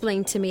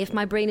mansplain to me if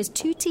my brain is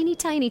too teeny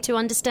tiny to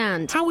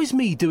understand. How is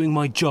me doing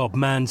my job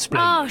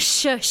mansplaining? Oh,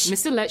 shush.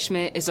 Mr.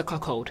 Lechmere is a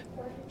cuckold.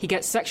 He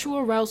gets sexual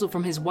arousal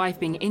from his wife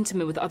being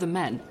intimate with other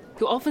men,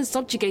 who often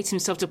subjugates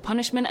himself to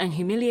punishment and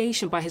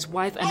humiliation by his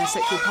wife and her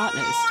sexual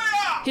partners.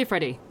 Here,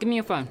 Freddie, give me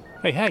your phone.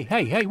 Hey,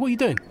 what are you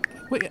doing?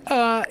 Wait,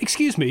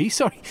 excuse me,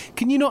 sorry.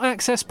 Can you not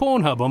access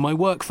Pornhub on my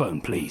work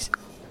phone, please?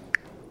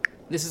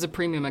 This is a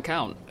premium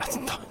account.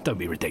 Don't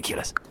be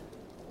ridiculous.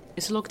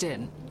 It's logged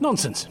in.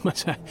 Nonsense.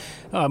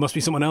 Must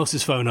be someone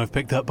else's phone I've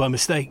picked up by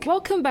mistake.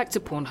 Welcome back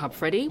to Pornhub,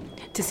 Freddie,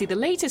 to see the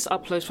latest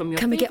uploads from your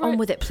Can we get on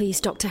with it, please,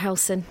 Dr.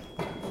 Helson?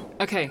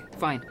 Okay,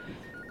 fine.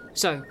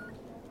 So,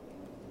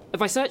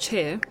 if I search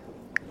here,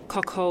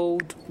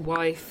 cuckold,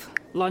 wife,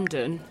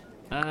 London,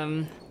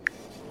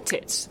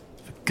 tits.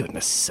 For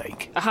goodness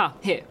sake. Aha,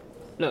 here.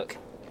 Look.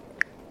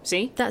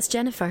 See? That's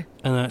Jennifer.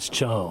 And that's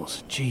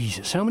Charles.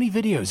 Jesus, how many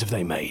videos have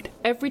they made?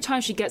 Every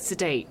time she gets a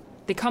date,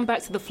 they come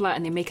back to the flat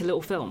and they make a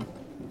little film.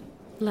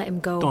 Let him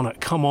go. Donna,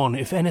 come on.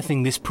 If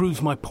anything, this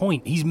proves my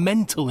point. He's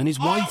mental and his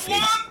wife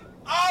is.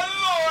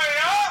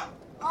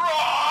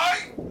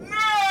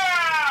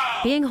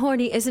 Being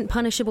horny isn't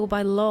punishable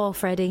by law,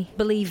 Freddie.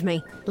 Believe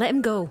me. Let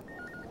him go.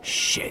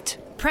 Shit.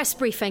 Press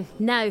briefing,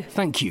 now.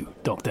 Thank you,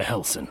 Dr.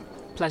 Helson.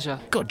 Pleasure.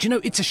 God, you know,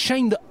 it's a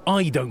shame that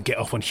I don't get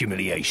off on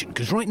humiliation,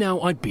 because right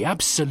now I'd be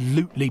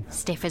absolutely...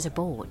 Stiff as a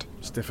board.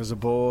 Stiff as a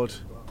board,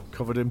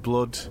 covered in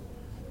blood.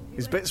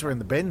 His bits were in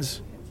the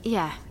bins.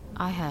 Yeah,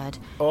 I heard.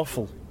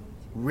 Awful.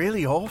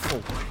 Really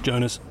awful.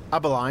 Jonas.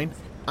 Aberline,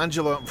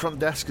 Angela at front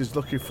desk is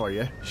looking for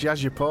you. She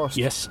has your post.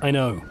 Yes, I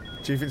know.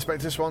 Chief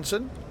Inspector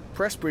Swanson,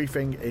 press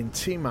briefing in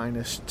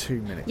T-minus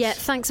 2 minutes. Yeah,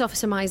 thanks,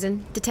 Officer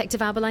Misen.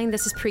 Detective Aberline,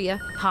 this is Priya.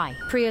 Hi.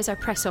 Priya's our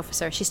press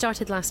officer. She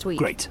started last week.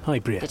 Great. Hi,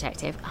 Priya.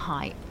 Detective,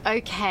 hi.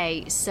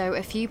 Okay, so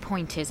a few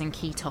pointers and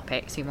key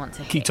topics we want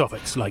to hit. Key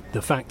topics, like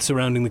the facts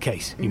surrounding the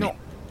case, you Not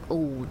mean?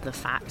 all the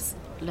facts.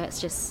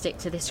 Let's just stick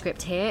to this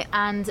script here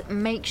and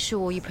make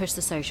sure you push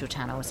the social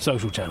channels.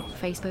 Social channels.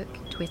 Facebook,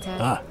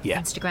 Twitter,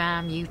 yeah.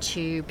 Instagram,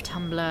 YouTube,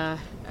 Tumblr,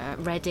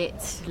 Reddit,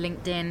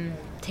 LinkedIn,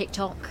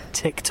 TikTok.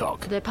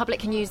 TikTok. The public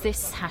can use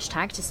this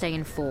hashtag to stay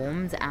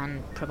informed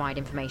and provide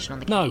information on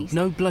the case.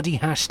 No bloody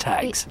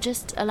hashtags. It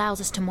just allows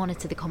us to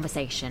monitor the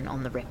conversation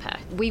on the Ripper.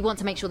 We want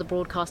to make sure the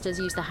broadcasters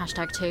use the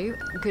hashtag too.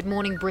 Good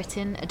Morning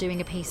Britain are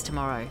doing a piece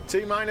tomorrow.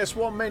 T-minus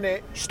 1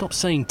 minute. Stop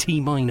saying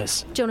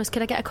T-minus. Jonas,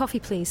 can I get a coffee,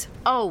 please?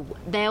 Oh,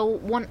 they'll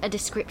want a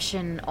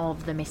description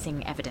of the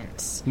missing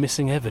evidence.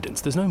 Missing evidence?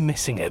 There's no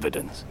missing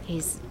evidence.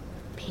 His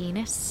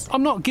penis?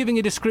 I'm not giving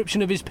a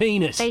description of his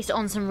penis. Based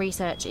on some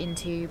research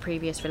into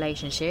previous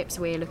relationships,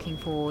 we're looking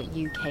for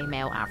UK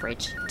male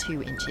average,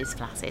 2 inches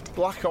flaccid.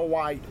 Black or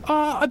white?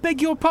 I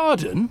beg your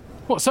pardon?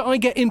 What, so I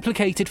get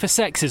implicated for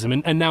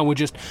sexism and now we're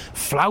just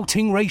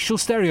flouting racial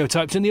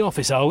stereotypes in the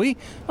office, are we?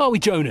 Are we,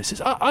 Jonas?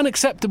 It's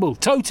unacceptable.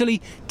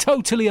 Totally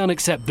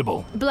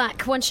unacceptable.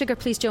 Black, 1 sugar,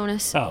 please,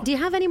 Jonas. Oh. Do you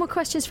have any more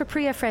questions for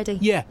Priya, Freddie?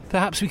 Yeah,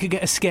 perhaps we could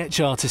get a sketch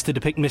artist to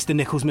depict Mr.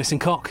 Nichols' missing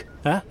cock.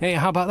 Huh? Hey,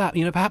 how about that?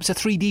 You know, perhaps a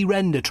 3D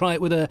render. Try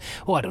it with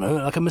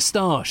like a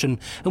moustache and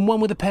one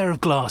with a pair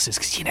of glasses,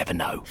 because you never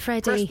know.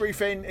 Freddie. Press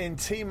briefing in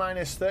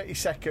T-minus 30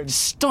 seconds.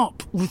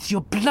 Stop with your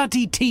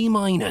bloody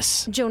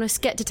T-minus. Jonas,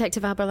 get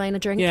Detective Aberline a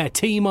drink. Yeah,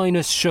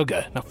 T-minus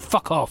sugar. Now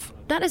fuck off.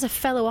 That is a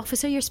fellow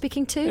officer you're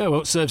speaking to? Yeah,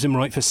 well, it serves him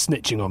right for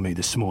snitching on me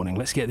this morning.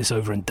 Let's get this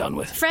over and done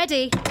with.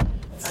 Freddie!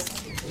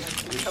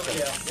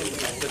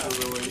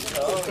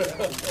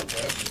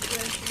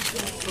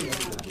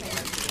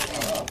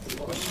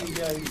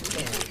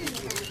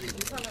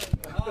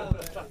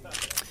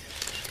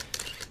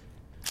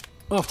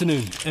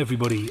 Afternoon,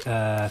 everybody.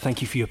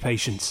 Thank you for your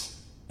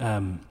patience.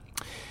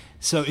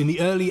 So, in the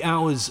early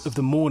hours of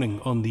the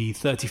morning on the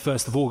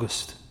 31st of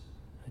August,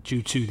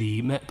 due to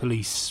the Met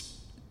Police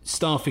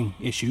staffing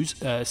issues,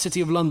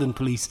 City of London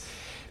Police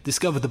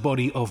discovered the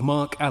body of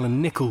Mark Allen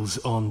Nichols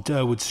on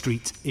Durwood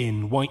Street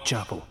in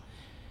Whitechapel.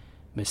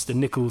 Mr.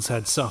 Nichols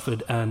had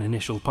suffered an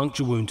initial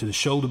puncture wound to the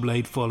shoulder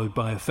blade, followed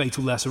by a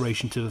fatal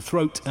laceration to the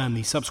throat and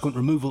the subsequent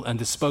removal and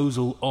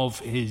disposal of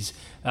his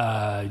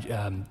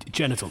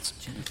genitals.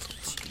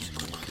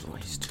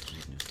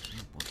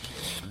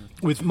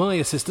 With my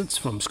assistance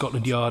from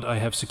Scotland Yard, I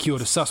have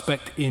secured a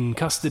suspect in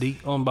custody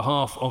on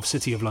behalf of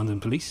City of London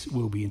Police.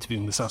 We'll be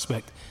interviewing the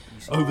suspect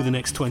over the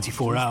next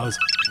 24 hours.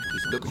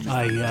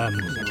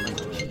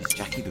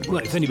 Well,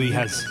 if anybody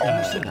has,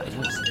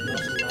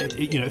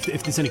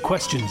 if there's any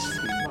questions,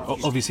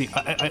 obviously,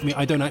 I mean,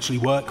 I don't actually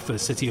work for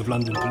City of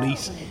London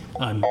Police.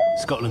 I'm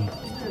Scotland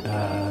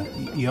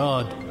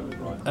Yard.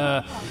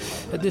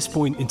 At this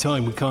point in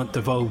time, we can't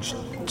divulge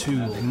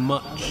too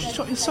much.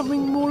 Is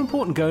something more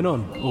important going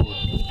on? Or...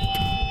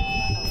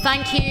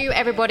 Thank you,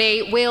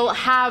 everybody. We'll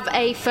have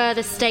a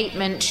further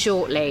statement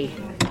shortly.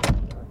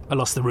 I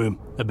lost the room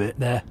a bit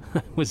there.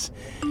 was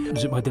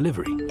it my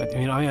delivery? I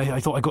mean, I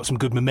thought I got some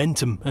good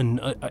momentum,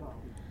 and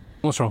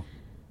what's wrong?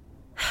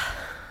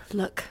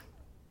 Look,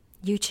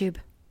 YouTube.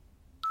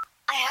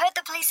 I heard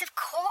the police have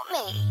caught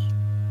me.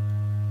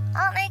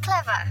 Aren't they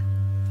clever?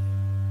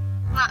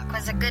 Mark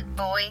was a good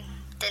boy.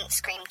 Didn't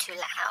scream too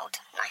loud.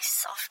 Nice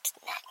soft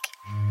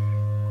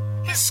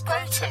neck. His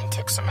scrotum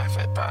took some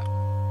effort, but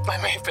I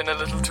may have been a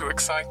little too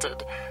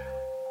excited.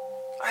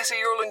 I see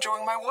you're all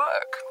enjoying my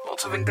work.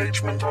 Lots of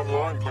engagement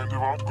online. Plenty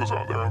of articles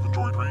out there I've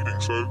enjoyed reading,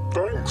 so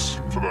thanks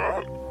for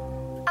that.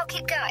 I'll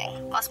keep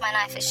going whilst my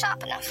knife is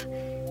sharp enough.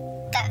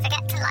 Don't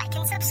forget to like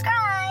and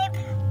subscribe.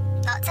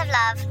 Lots of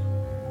love.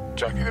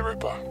 Jackie the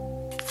Ripper.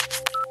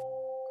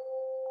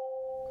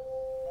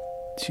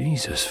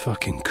 Jesus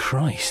fucking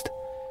Christ.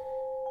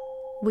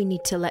 We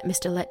need to let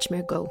Mr.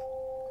 Lechmere go.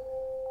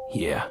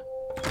 Yeah.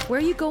 Where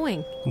are you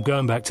going? I'm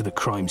going back to the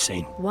crime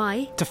scene.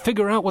 Why? To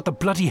figure out what the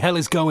bloody hell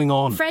is going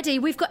on. Freddie,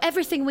 we've got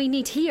everything we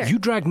need here. You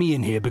dragged me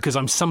in here because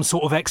I'm some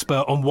sort of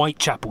expert on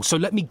Whitechapel, so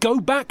let me go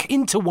back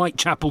into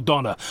Whitechapel,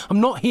 Donna.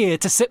 I'm not here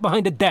to sit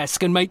behind a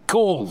desk and make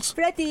calls.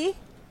 Freddie,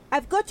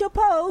 I've got your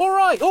post. All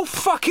right,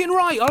 fucking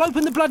right. I'll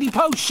open the bloody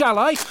post, shall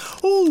I?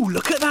 Oh,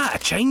 look at that. A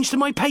change to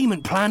my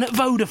payment plan at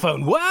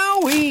Vodafone.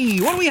 Wowee!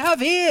 What do we have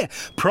here?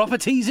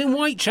 Properties in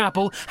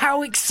Whitechapel.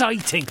 How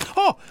exciting.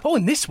 Oh,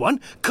 and this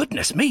one.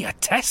 Goodness me, a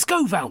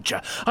Tesco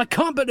voucher. I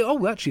can't but...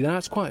 Oh, actually,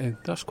 that's quite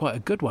a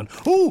good one.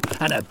 Oh,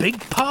 and a big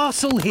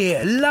parcel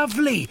here.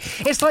 Lovely.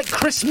 It's like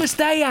Christmas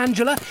Day,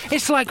 Angela.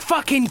 It's like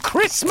fucking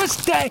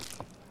Christmas Day.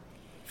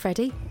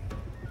 Freddie?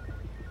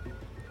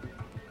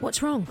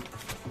 What's wrong?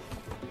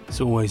 It's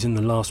always in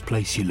the last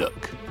place you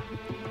look.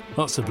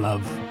 Lots of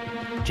love,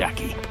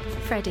 Jackie.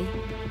 Freddie,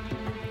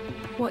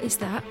 what is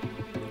that?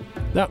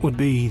 That would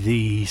be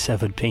the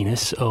severed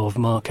penis of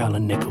Mark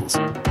Allen Nichols.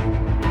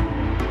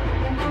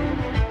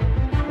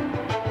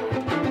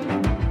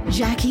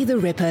 Jackie the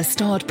Ripper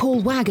starred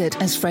Paul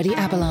Waggett as Freddie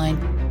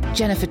Aberline,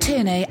 Jennifer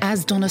Tierney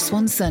as Donna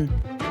Swanson,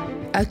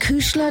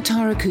 Akushla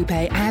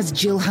Tarakupe as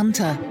Jill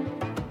Hunter,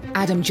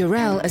 Adam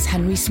Jarrell as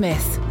Henry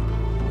Smith,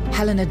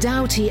 Helena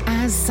Doughty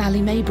as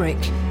Sally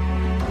Maybrick,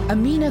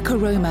 Amina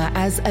Karoma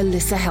as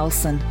Alyssa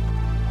Helson,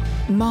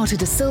 Marta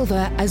da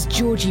Silva as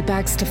Georgie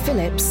Bagster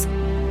Phillips,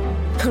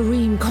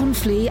 Kareem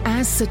Confley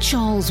as Sir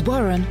Charles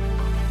Warren,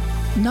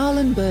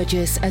 Narlan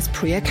Burgess as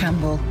Priya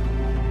Campbell,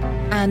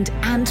 and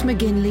Ant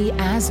McGinley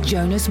as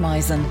Jonas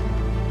Misen.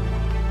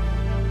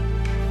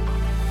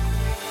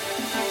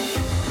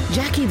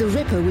 Jackie the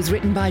Ripper was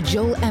written by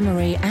Joel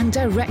Emery and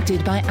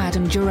directed by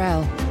Adam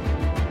Jarrell.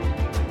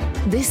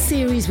 This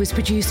series was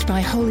produced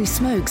by Holy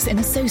Smokes in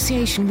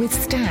association with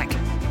Stack.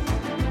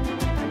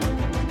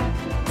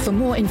 For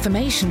more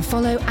information,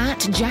 follow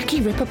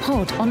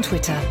 @JackieRipperPod on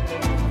Twitter.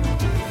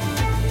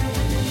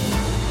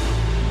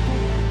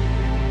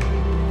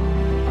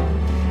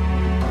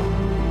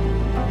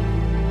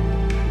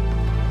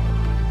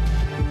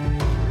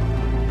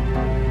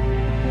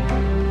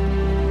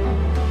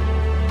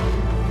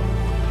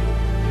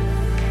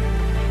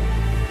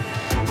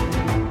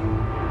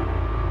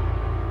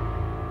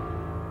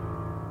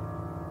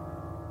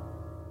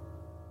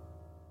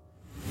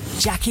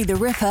 Jackie the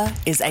Ripper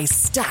is a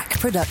Stack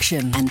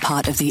production and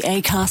part of the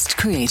Acast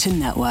Creator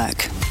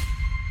Network.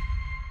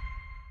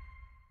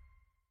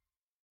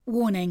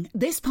 Warning,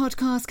 this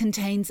podcast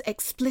contains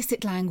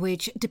explicit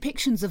language,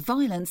 depictions of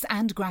violence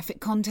and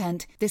graphic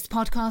content. This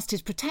podcast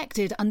is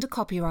protected under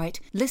copyright.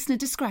 Listener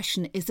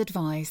discretion is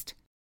advised.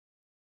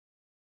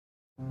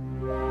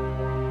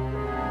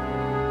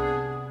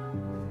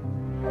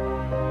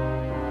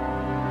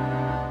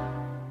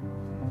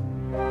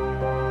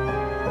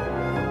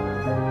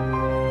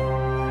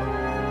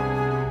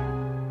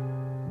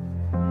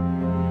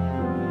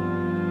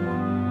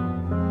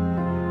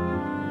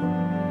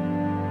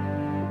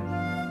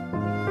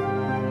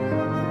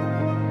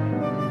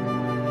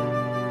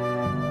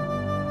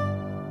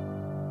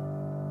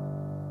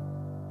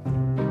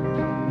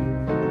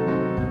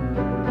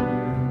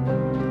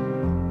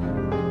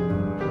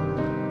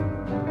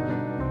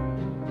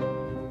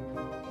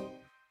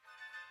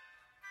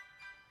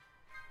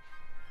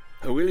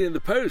 A Willie in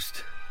the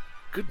post.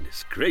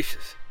 Goodness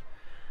gracious.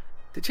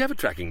 Did you have a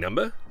tracking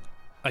number?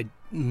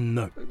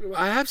 No.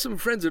 I have some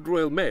friends at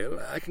Royal Mail.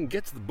 I can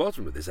get to the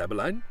bottom of this,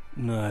 Aberline.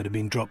 No, it had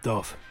been dropped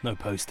off. No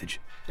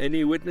postage.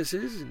 Any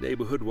witnesses?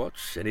 Neighbourhood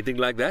watch? Anything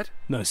like that?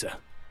 No, sir.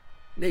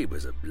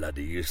 Neighbours are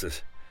bloody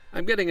useless.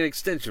 I'm getting an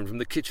extension from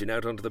the kitchen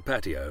out onto the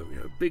patio.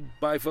 Big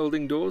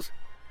bifolding doors.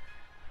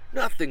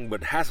 Nothing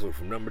but hassle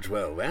from number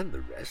 12 and the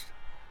rest.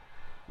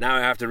 Now I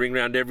have to ring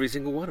round every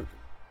single one of them.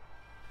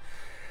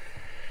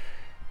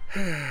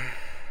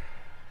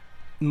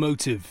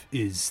 Motive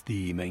is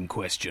the main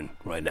question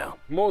right now.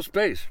 More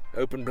space.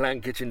 Open plan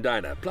kitchen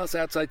diner, plus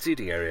outside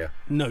seating area.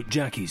 Note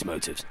Jackie's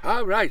motives.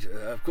 Ah, right,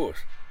 of course.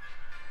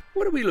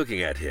 What are we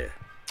looking at here?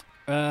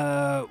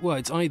 Well,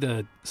 it's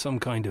either some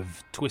kind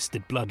of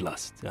twisted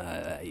bloodlust,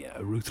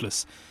 a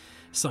ruthless,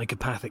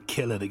 psychopathic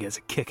killer that gets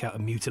a kick out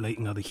of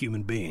mutilating other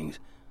human beings.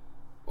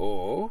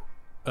 Or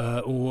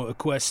a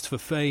quest for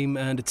fame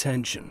and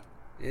attention.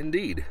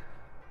 Indeed.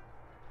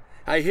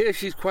 I hear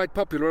she's quite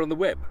popular on the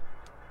web.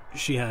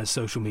 She has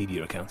social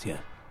media accounts, yeah.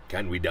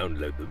 Can we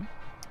download them?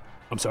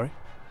 I'm sorry?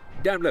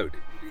 Download.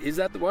 Is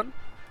that the one?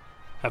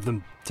 Have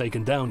them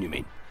taken down, you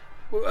mean?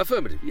 Well,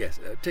 affirmative, yes.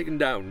 Taken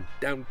down.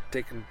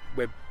 Taken,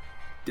 web,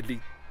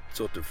 delete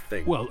sort of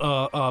thing. Well,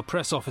 our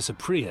press officer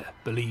Priya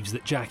believes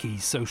that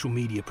Jackie's social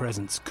media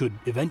presence could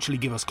eventually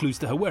give us clues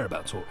to her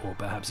whereabouts, or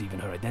perhaps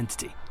even her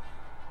identity.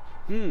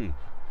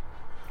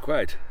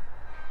 Quite.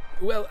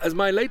 Well, as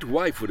my late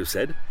wife would have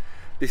said,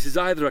 this is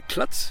either a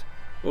klutz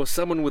or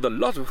someone with a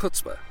lot of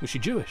chutzpah. Was she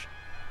Jewish?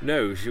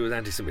 No, she was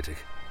anti-Semitic.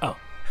 Oh.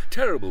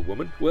 Terrible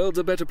woman. World's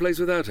a better place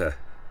without her.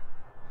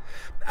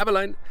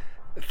 Aberline,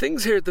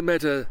 things here at the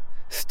Met are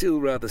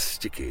still rather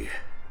sticky.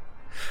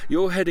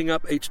 You're heading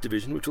up H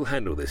Division, which will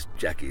handle this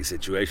Jackie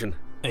situation.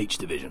 H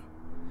Division?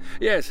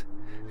 Yes.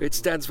 It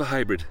stands for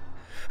hybrid.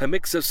 A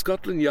mix of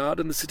Scotland Yard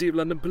and the City of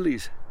London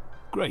Police.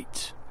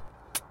 Great.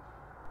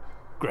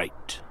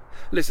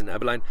 Listen,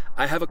 Aberline,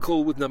 I have a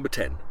call with number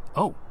 10.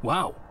 Oh,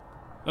 wow.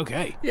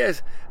 Okay.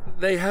 Yes,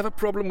 they have a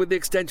problem with the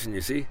extension,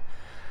 you see.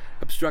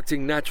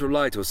 Obstructing natural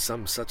light or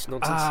some such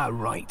nonsense. Ah,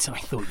 right. I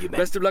thought you meant...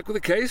 Best of luck with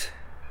the case.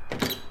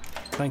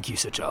 Thank you,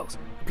 Sir Charles.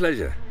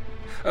 Pleasure.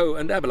 Oh,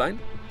 and Aberline,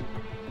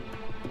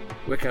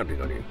 we're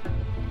counting on you.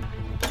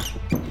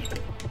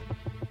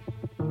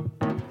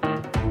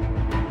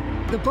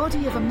 The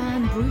body of a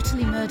man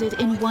brutally murdered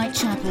in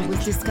Whitechapel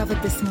was discovered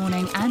this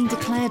morning and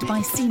declared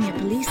by senior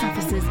police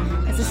officers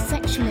as a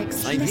sexually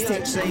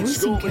explicit,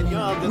 gruesome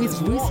killing with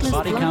ruthless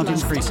body count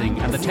bloodlust. increasing,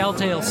 and the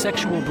telltale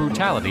sexual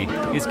brutality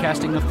is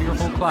casting a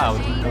fearful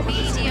cloud over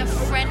the city. Media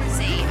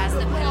frenzy as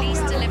the police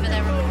deliver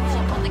their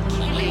report on the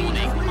killing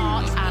of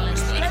Mark Allen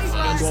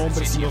Nichols.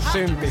 Hombres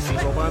inocentes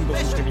y robando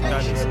sus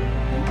criminales.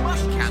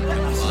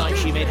 Last night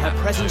she made her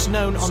presence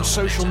known on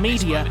social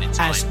media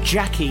as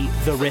Jackie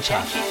the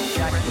Ripper.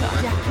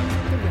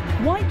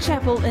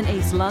 Whitechapel in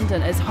East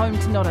London is home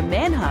to not a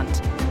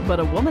manhunt, but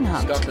a woman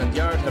hunt. Scotland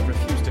Yard have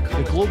refused to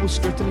comment. The global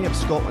scrutiny of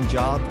Scotland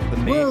Yard,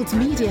 World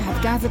media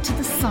have gathered to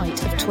the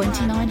site of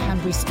 29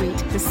 Hanbury Street,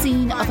 the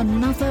scene of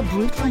another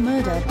brutal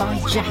murder by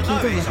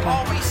Jackie the Ripper.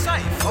 Are we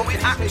safe? Are we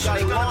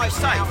actually going to be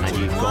safe? And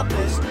you've got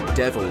this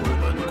devil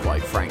woman,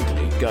 quite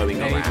frankly,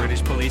 going around.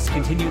 British police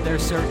continue their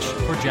search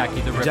for Jackie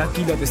the Ripper.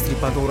 Jackie la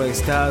Destripadora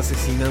está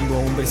asesinando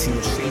a hombres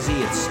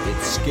inocentes.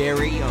 It's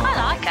scary.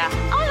 I like her.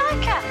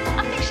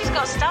 I think she's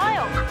got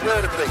style. Where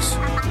are the police?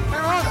 Where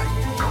are they?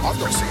 I've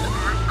not seen them.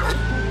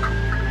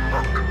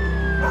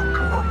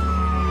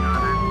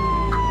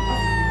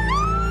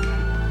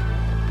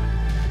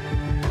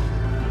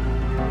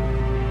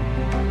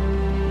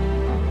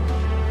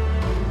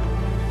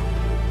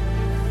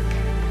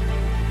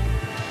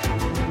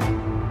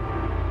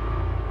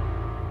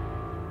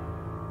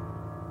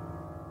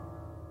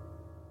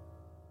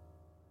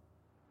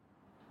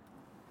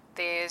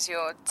 There's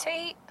your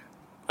tea.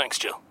 Thanks,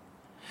 Jill.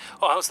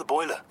 Oh, how's the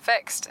boiler?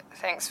 Fixed.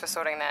 Thanks for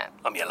sorting that.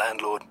 I'm your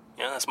landlord.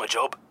 Yeah, that's my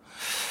job.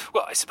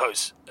 Well, I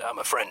suppose I'm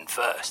a friend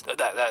first.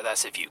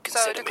 That's if you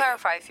consider So, to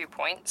clarify a few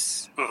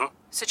points,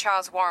 Sir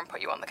Charles Warren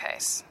put you on the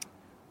case.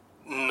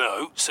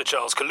 No, Sir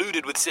Charles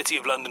colluded with City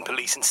of London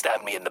Police and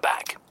stabbed me in the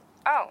back.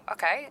 Oh,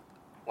 okay.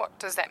 What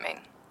does that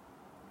mean?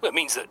 Well, it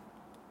means that,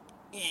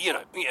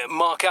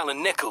 Mark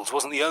Allen Nichols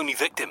wasn't the only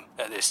victim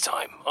at this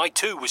time. I,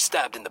 too, was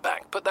stabbed in the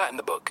back. Put that in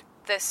the book.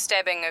 The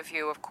stabbing of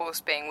you, of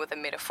course, being with a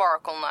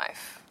metaphorical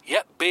knife.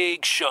 Yep,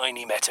 big,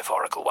 shiny,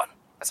 metaphorical one.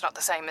 That's not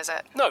the same, is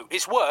it? No,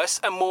 it's worse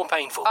and more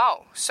painful.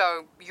 Oh,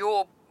 so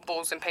your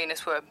balls and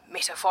penis were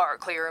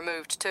metaphorically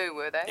removed too,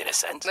 were they? In a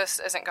sense. This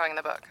isn't going in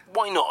the book.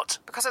 Why not?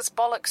 Because it's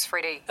bollocks,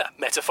 Freddie.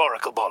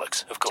 Metaphorical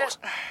bollocks, of course. Just,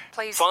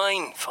 please.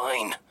 Fine.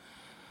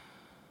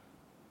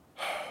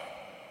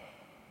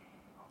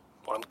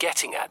 What I'm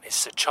getting at is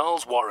Sir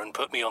Charles Warren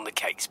put me on the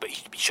case, but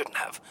he shouldn't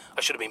have.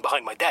 I should have been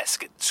behind my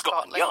desk at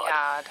Scotland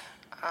Yard.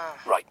 Oh.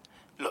 Right,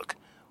 look.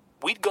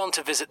 We'd gone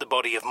to visit the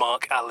body of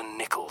Mark Allen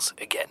Nichols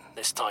again,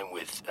 this time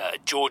with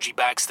Georgie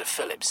Baxter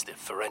Phillips, the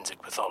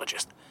forensic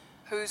pathologist.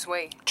 Who's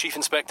we? Chief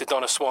Inspector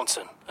Donna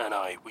Swanson and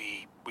I,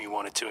 we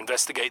wanted to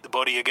investigate the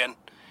body again.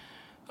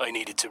 I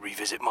needed to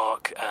revisit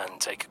Mark and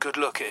take a good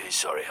look at his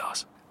sorry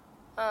ass.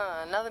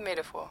 Ah, another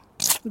metaphor.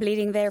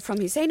 Bleeding there from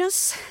his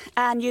anus,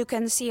 and you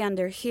can see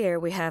under here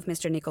we have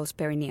Mr. Nichols'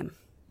 perineum.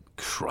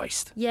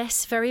 Christ.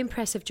 Yes, very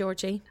impressive,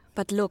 Georgie.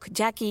 But look,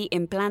 Jackie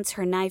implants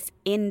her knife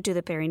into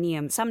the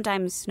perineum,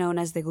 sometimes known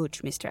as the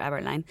gooch, Mr.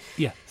 Aberline.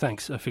 Yeah,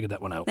 thanks. I figured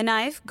that one out. The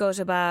knife goes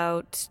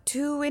about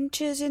 2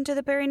 inches into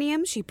the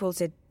perineum. She pulls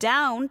it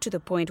down to the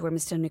point where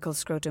Mr. Nichols'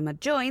 scrotum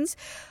adjoins,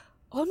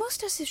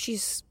 almost as if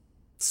she's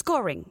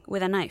scoring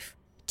with a knife.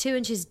 2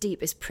 inches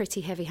deep is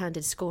pretty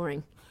heavy-handed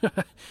scoring.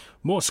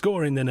 More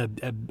scoring than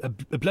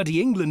a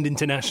bloody England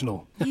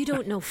international. You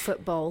don't know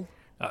football.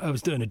 I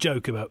was doing a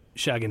joke about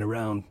shagging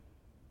around.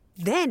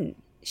 Then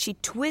she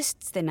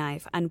twists the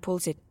knife and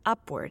pulls it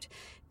upward,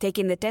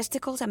 taking the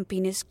testicles and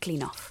penis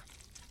clean off.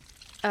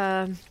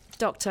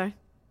 Doctor,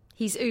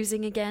 he's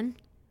oozing again.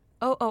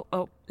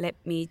 Oh, let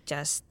me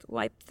just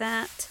wipe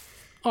that.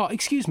 Oh,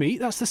 excuse me,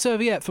 that's the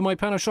serviette for my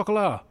pain au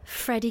chocolat.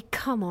 Freddie,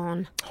 come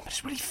on. Oh, but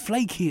it's really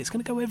flaky, it's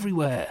going to go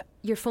everywhere.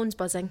 Your phone's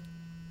buzzing.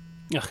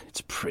 Ugh,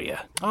 it's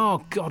Priya.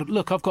 Oh, God,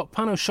 look, I've got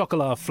pain au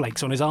chocolat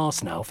flakes on his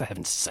arse now, for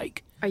heaven's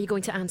sake. Are you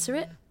going to answer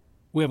it?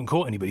 We haven't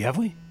caught anybody, have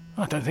we?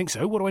 I don't think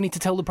so. What do I need to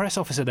tell the press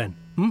officer then?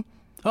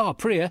 Oh,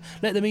 Priya,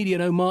 let the media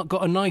know Mark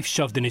got a knife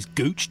shoved in his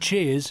gooch.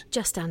 Cheers.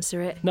 Just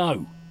answer it.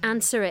 No.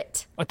 Answer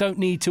it. I don't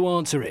need to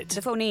answer it.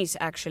 The phone is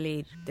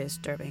actually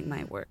disturbing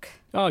my work.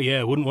 Oh,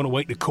 yeah, wouldn't want to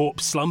wake the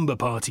corpse slumber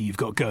party you've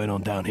got going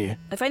on down here.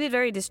 I find it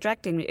very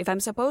distracting if I'm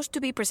supposed to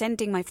be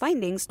presenting my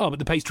findings. Oh, but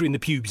the pastry in the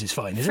pubes is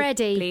fine, isn't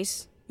Freddie. it?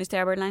 Please, Mr.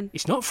 Aberline.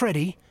 It's not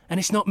Freddie, and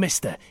it's not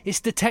Mr.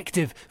 It's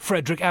Detective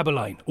Frederick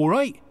Aberline, all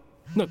right?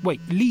 No, wait,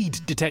 lead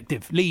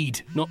detective.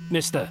 Lead, not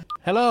Mr.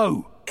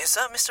 Hello? Is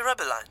that Mr.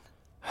 Aberline?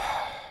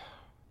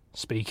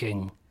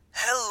 Speaking.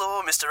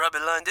 Hello, Mr.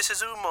 Aberline. This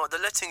is Umar, the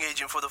letting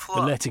agent for the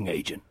flat. The letting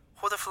agent?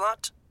 For the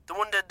flat? The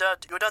one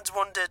that your dad's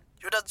one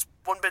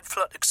bed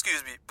flat,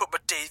 excuse me, put my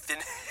teeth in.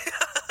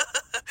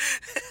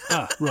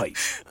 Ah, right,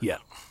 yeah.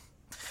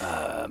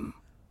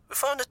 We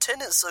found a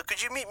tenant, sir.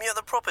 Could you meet me at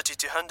the property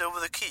to hand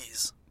over the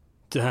keys?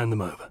 To hand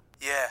them over?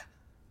 Yeah.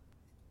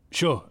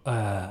 Sure,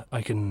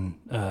 I can,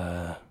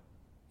 I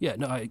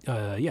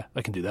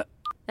can do that.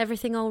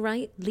 Everything all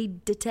right,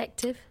 lead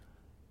detective?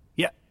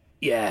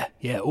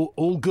 Yeah,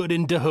 all good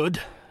in the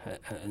hood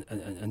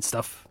and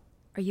stuff.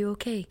 Are you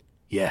okay?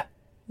 Yeah.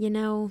 You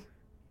know,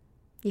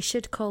 you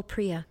should call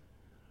Priya.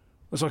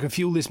 So I can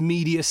fuel this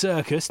media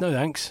circus, no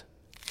thanks.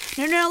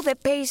 No, the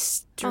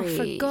pastry. Oh,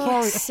 for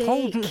God's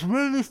sake. It's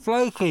really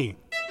flaky.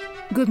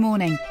 Good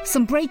morning.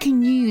 Some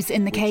breaking news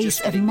in the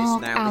case of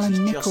Mark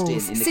Allen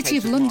Nichols. City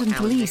of London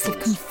police have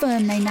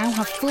confirmed they now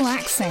have full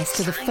access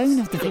to the phone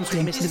of the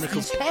victim. Mr.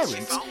 Nichols'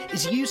 parents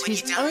is used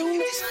his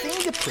own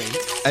fingerprint.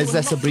 Is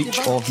this a breach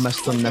of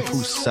Mr.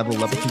 Nichols' civil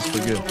liberties for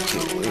you?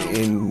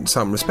 In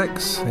some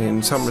respects.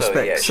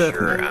 Yeah, certainly.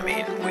 sure. I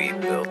mean, we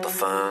built the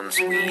phones,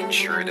 we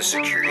ensure the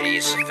security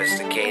is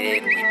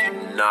sophisticated, we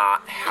do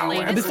not,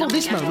 however... And before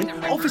this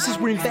moment, officers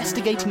were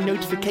investigating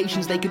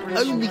notifications they could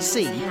only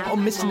see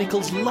on Mr.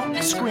 Nichols'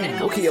 lock screen.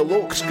 Okay, a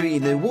lock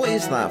screen. Now, what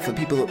is that for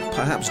people that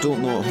perhaps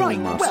don't know at home, Right,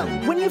 Marcel?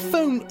 well, when your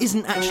phone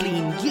isn't actually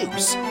in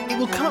use, it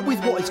will come up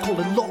with what is called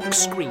a lock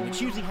screen,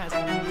 which usually has...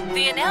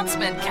 The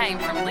announcement came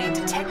from lead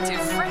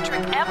detective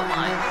Frederick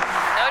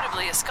Aberline,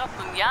 notably a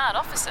Scotland Yard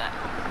officer,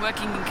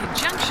 working in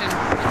conjunction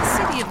with the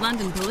City of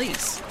London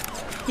Police.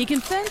 He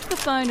confirmed the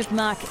phone of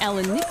Mark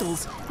Allen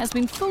Nichols has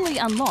been fully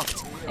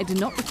unlocked and did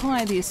not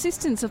require the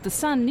assistance of the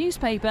Sun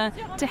newspaper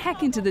to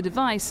hack into the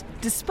device,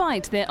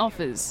 despite their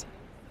offers.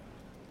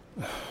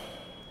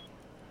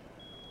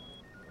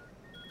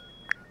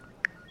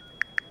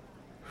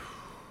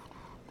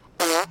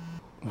 Oh,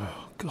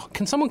 God,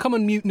 can someone come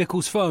and mute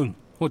Nichols' phone?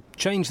 Or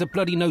change the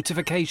bloody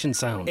notification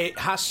sound? It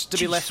has to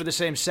be left with the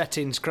same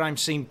settings, crime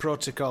scene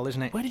protocol,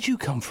 isn't it? Where did you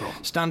come from?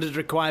 Standards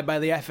required by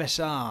the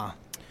FSR.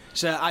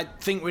 So I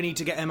think we need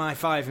to get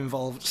MI5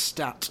 involved,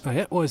 stat. Oh,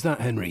 yeah? What is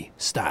that, Henry?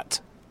 Stat?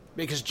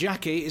 Because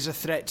Jackie is a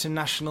threat to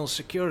national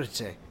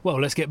security. Well,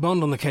 let's get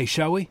Bond on the case,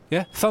 shall we?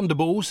 Yeah?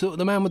 Thunderballs,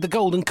 the man with the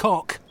golden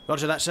cock.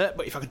 Roger that, sir,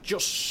 but if I could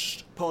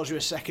just pause you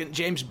a second,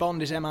 James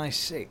Bond is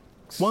MI6.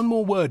 One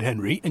more word,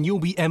 Henry, and you'll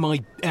be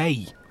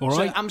MIA, all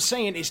right? So I'm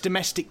saying it's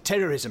domestic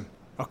terrorism,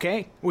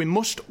 OK? We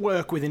must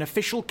work within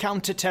official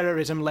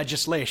counter-terrorism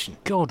legislation.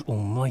 God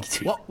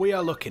almighty. What we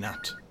are looking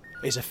at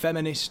is a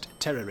feminist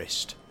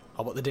terrorist,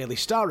 or what the Daily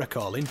Star are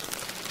calling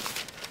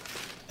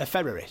a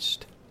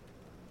ferrorist.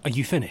 Are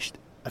you finished?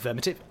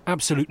 Affirmative.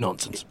 Absolute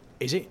nonsense.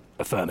 Is it?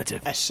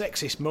 Affirmative. A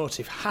sexist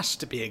motive has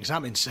to be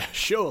examined, sir,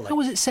 surely. How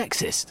is it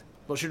sexist?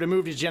 Well, she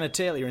removed his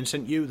genitalia and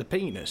sent you the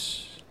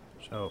penis.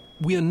 So...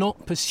 We are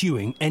not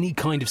pursuing any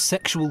kind of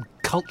sexual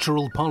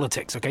cultural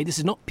politics, OK? This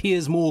is not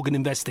Piers Morgan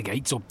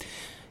Investigates or,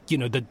 you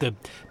know, the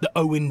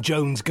Owen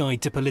Jones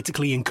Guide to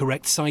Politically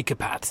Incorrect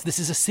Psychopaths. This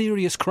is a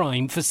serious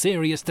crime for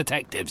serious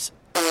detectives.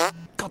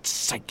 God's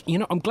sake, you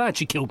know, I'm glad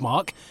she killed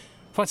Mark.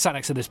 If I'd sat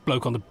next to this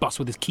bloke on the bus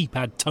with his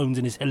keypad tones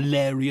and his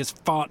hilarious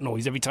fart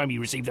noise every time he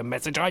received a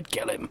message, I'd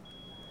kill him.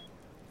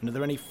 And are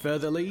there any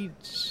further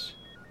leads?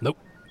 Nope.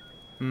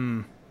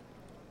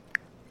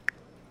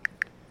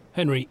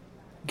 Henry,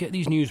 get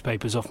these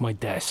newspapers off my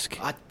desk.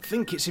 I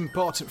think it's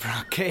important for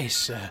our case,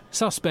 sir.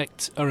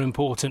 Suspects are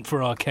important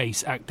for our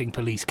case, Acting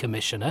Police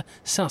Commissioner.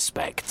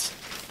 Suspects.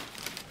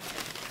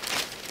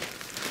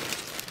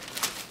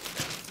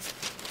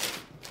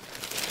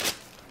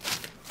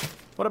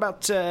 What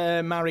about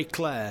Marie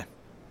Claire?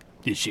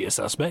 Is she a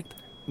suspect?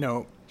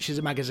 No, she's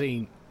a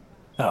magazine.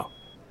 Oh.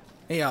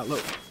 Here,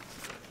 look.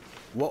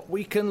 What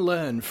we can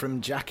learn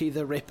from Jackie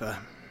the Ripper.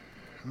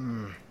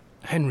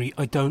 Henry,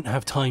 I don't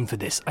have time for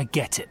this. I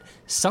get it.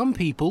 Some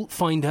people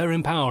find her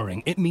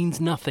empowering. It means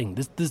nothing.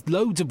 There's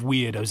loads of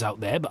weirdos out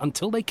there, but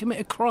until they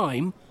commit a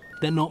crime,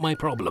 they're not my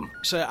problem.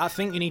 Sir, I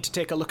think you need to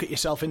take a look at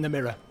yourself in the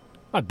mirror.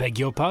 I beg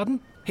your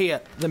pardon?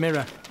 Here, the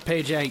mirror,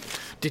 page 8.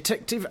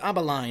 Detective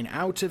Aberline,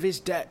 out of his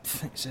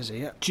depth, it says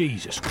here.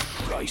 Jesus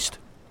Christ.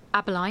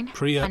 Aberline,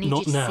 Priya, I need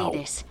not you to now. see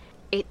this.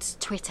 It's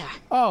Twitter.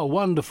 Oh,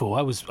 wonderful.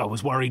 I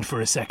was worried for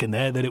a second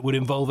there that it would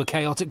involve a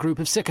chaotic group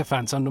of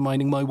sycophants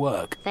undermining my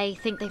work. They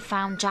think they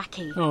found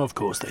Jackie. Oh, of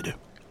course they do.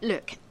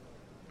 Look,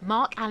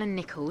 Mark Allen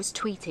Nichols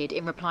tweeted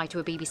in reply to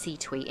a BBC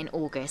tweet in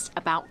August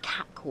about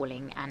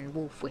catcalling and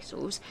wolf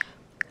whistles.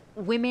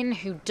 Women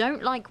who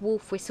don't like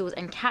wolf whistles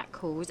and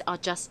catcalls are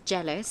just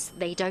jealous.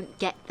 They don't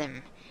get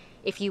them.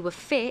 If you were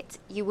fit,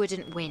 you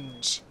wouldn't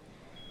whinge.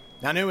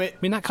 I knew it. I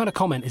mean, that kind of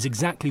comment is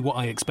exactly what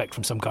I expect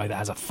from some guy that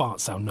has a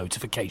fart sound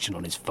notification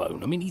on his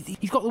phone. I mean,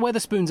 he's got the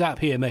Weatherspoons app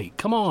here, mate.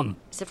 Come on.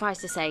 Suffice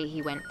to say,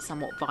 he went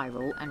somewhat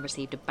viral and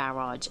received a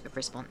barrage of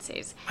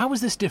responses. How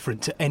is this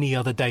different to any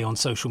other day on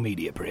social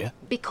media, Priya?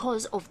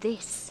 Because of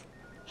this.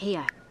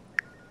 Here.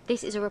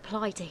 This is a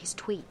reply to his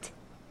tweet.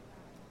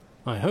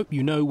 I hope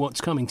you know what's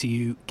coming to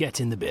you.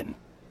 Get in the bin.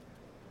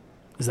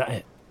 Is that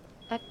it?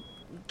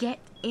 Get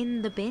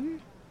in the bin?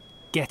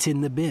 Get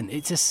in the bin.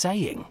 It's a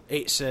saying.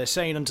 It's a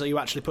saying until you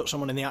actually put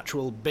someone in the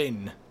actual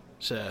bin,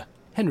 sir.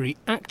 Henry,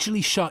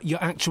 actually shut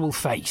your actual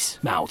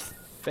mouth.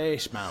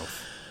 Face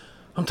mouth.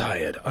 I'm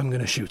tired. I'm going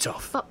to shoot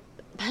off. But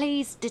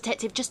please,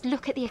 Detective, just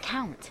look at the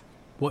account.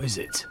 What is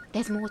it?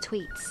 There's more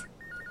tweets.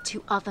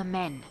 To other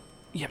men.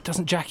 Yeah,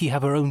 doesn't Jackie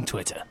have her own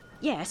Twitter?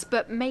 Yes,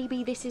 but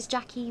maybe this is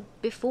Jackie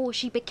before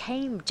she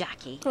became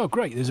Jackie. Oh,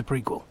 great. There's a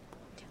prequel.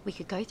 We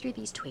could go through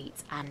these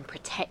tweets and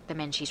protect the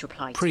men she's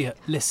replied Priya, to.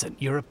 listen,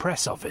 you're a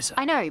press officer.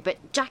 I know,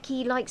 but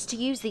Jackie likes to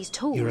use these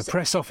tools. You're a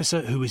press officer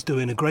who is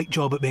doing a great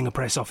job at being a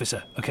press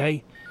officer,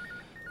 okay?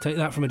 Take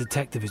that from a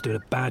detective who's doing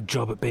a bad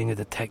job at being a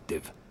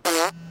detective.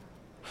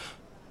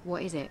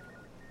 What is it?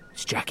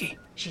 It's Jackie.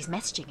 She's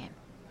messaging him.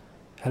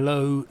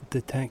 Hello,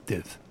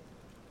 detective.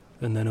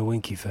 And then a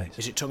winky face.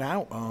 Is it tongue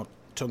out or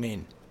tongue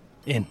in?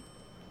 In.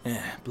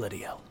 Yeah, bloody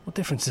hell. What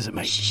difference does it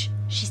make? Shh,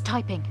 she's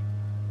typing.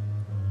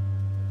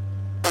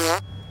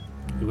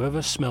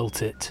 Whoever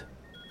smelt it,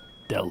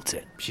 dealt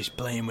it. She's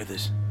playing with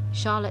us.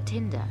 Charlotte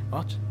Tinder.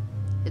 What?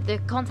 The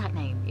contact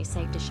name is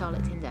saved as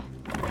Charlotte Tinder.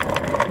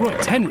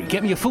 Right, Henry,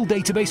 get me a full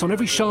database on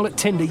every Charlotte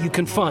Tinder you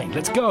can find.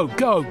 Let's go,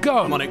 go,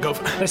 go. Come on it,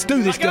 Gov. Let's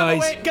do this,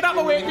 guys. Get out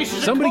of my way. This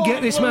is Somebody a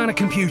get this man a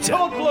computer.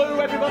 Code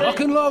blue, everybody. Lock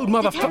and load,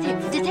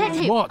 motherfucker.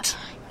 Detective. What?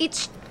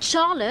 It's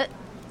Charlotte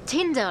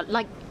Tinder,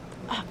 like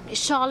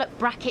Charlotte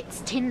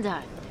brackets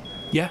Tinder.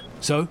 Yeah,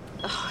 so?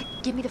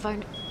 Give me the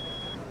phone.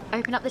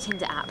 Open up the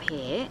Tinder app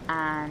here,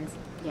 and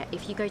yeah,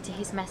 if you go to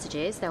his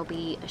messages, there'll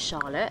be a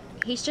Charlotte.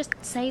 He's just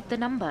saved the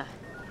number.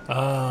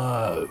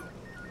 Oh.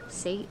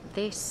 See,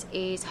 this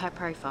is her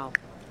profile.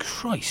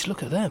 Christ,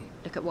 look at them.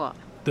 Look at what?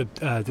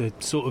 The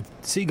sort of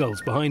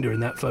seagulls behind her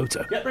in that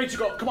photo. Get ready to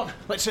go. Come on,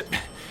 let's sit.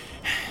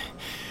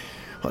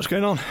 What's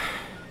going on?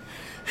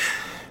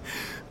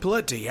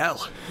 Bloody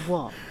hell.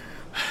 What?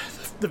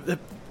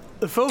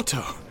 The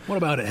photo. What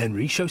about it,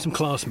 Henry? Show some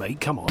class, mate.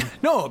 Come on.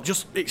 No,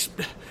 just it's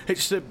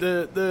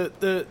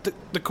the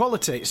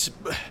quality. It's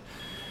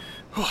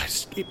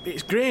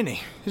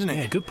grainy, isn't it?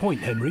 Yeah, good point,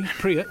 Henry.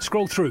 Priya,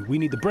 scroll through. We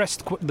need the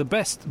best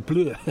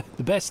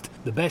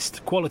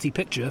quality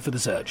picture for the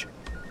search.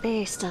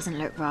 This doesn't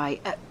look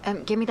right.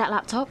 Give me that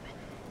laptop.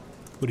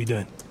 What are you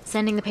doing?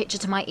 Sending the picture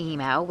to my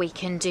email. We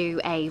can do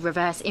a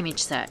reverse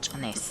image search on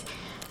this.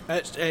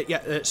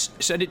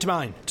 Send it to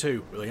mine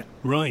too, will you?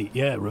 Right,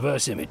 yeah,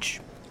 reverse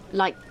image.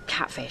 Like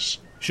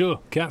catfish. Sure,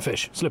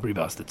 catfish. Slippery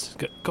bastards.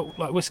 Got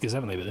like whiskers,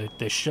 haven't they? But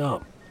they're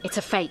sharp. It's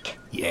a fake.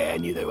 Yeah, I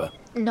knew they were.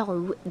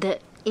 No, the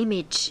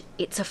image,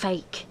 it's a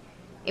fake.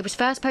 It was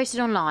first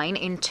posted online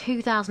in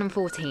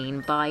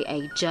 2014 by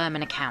a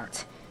German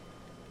account.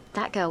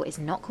 That girl is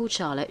not called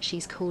Charlotte,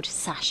 she's called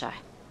Sasha.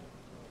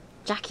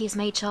 Jackie has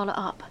made Charlotte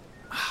up.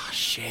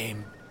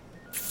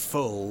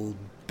 Shameful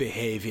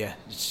behaviour.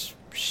 It's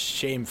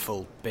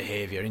shameful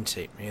behaviour, isn't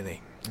it,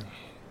 really?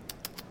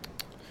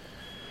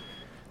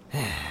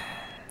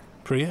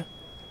 Priya,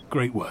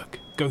 great work.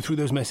 Go through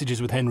those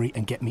messages with Henry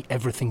and get me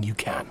everything you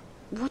can.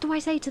 What do I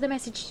say to the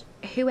message,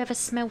 whoever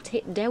smelt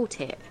it, dealt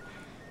it?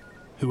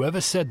 Whoever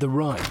said the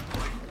rhyme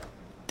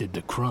did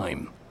the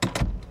crime.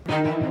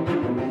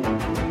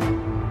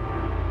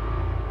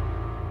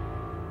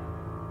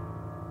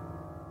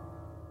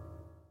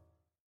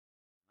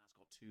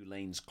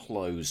 remains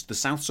closed. The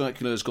South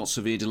Circular has got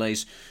severe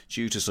delays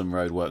due to some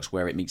roadworks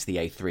where it meets the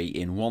A3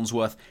 in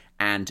Wandsworth,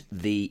 and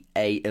the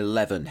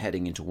A11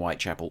 heading into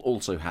Whitechapel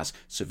also has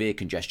severe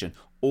congestion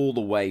all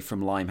the way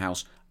from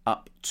Limehouse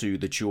up to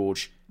the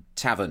George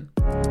Tavern.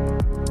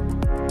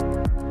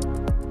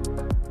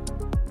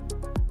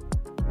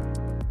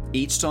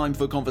 It's time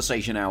for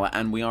Conversation Hour,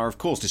 and we are, of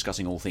course,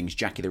 discussing all things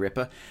Jackie the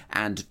Ripper,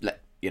 and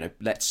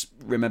let's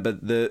remember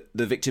the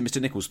victim,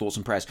 Mr. Nichols' thoughts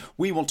and prayers.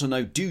 We want to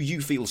know, do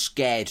you feel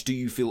scared? Do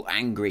you feel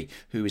angry?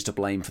 Who is to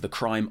blame for the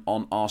crime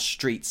on our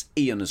streets?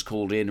 Ian has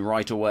called in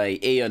right away.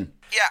 Ian.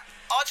 Yeah,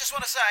 I just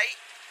want to say,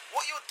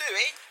 what you're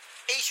doing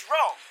is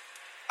wrong.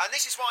 And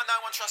this is why no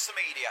one trusts the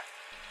media.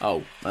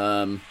 Oh,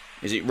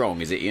 is it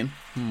wrong, is it, Ian?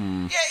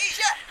 Yeah, it is,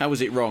 yeah. How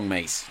is it wrong,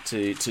 mate,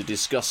 to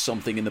discuss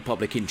something in the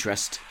public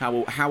interest?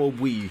 How are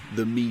we,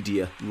 the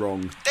media,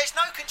 wrong? There's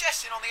no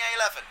congestion on the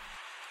A11.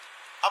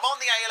 I'm on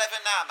the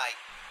A11 now,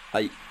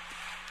 mate.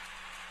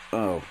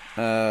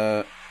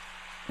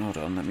 Hold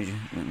on, let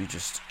me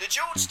just... The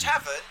George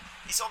Tavern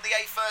is on the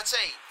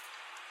A13.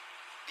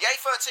 The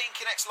A13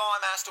 connects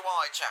Limehouse to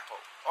Whitechapel,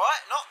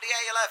 alright? Not the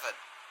A11.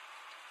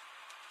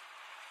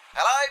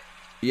 Hello?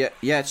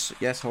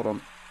 Yes, hold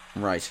on.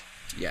 Right.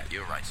 Yeah,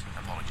 you're right.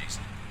 Apologies.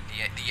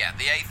 The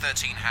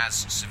A13 has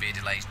severe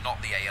delays,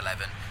 not the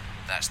A11.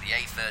 That's the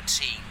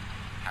A13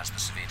 has the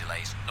severe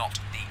delays, not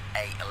the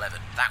A11.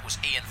 That was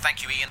Ian.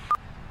 Thank you, Ian.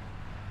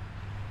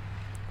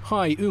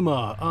 Hi,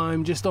 Umar.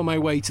 I'm just on my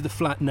way to the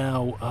flat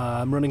now.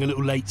 I'm running a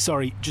little late.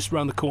 Sorry, just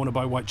round the corner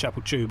by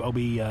Whitechapel Tube. I'll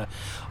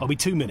be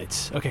 2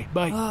 minutes. Okay,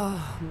 bye.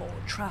 Oh, more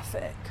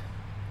traffic.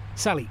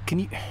 Sally, can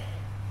you...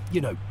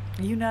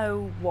 You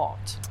know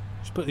what?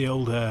 Just put the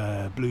old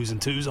blues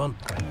and twos on.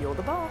 You're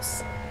the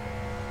boss.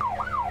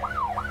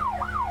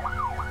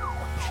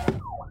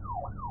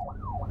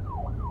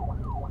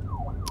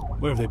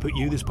 Where have they put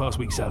you this past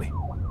week, Sally?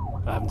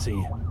 I haven't seen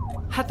you.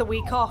 Had the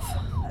week off.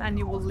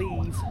 Annual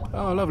leave.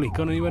 Oh, lovely.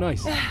 Gone anywhere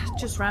nice?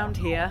 Just round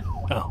here.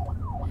 Oh.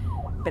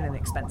 Been an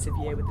expensive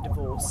year with the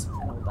divorce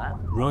and all that.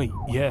 Right,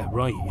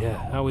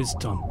 yeah. How is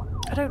Tom?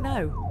 I don't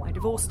know. I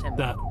divorced him.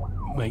 That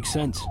makes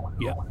sense,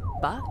 yeah.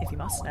 But, if you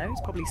must know,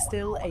 he's probably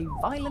still a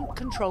violent,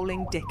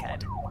 controlling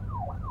dickhead.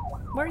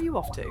 Where are you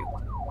off to?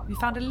 You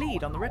found a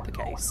lead on the Ripper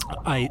case?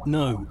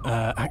 No.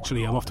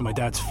 Actually, I'm off to my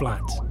dad's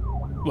flat.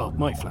 Well,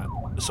 my flat,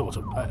 sort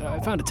of. I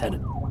found a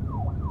tenant.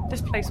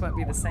 This place won't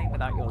be the same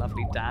without your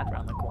lovely dad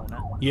round the corner.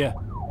 Yeah.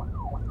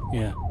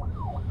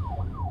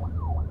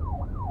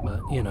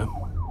 But,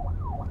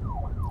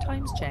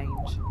 Times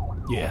change.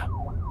 Yeah.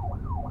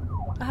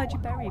 I heard you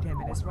buried him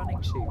in his running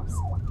shoes.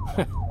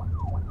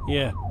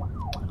 Yeah.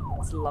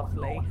 That's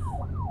lovely.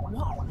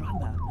 What a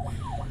runner.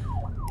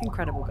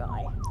 Incredible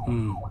guy.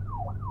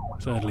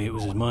 Sadly, it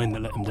was his mind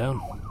that let him down,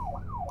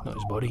 not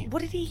his body.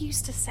 What did he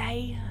used to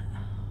say?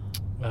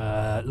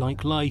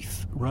 Like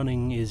life,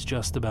 running is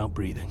just about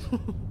breathing.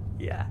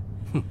 Yeah.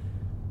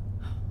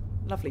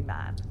 Lovely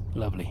man.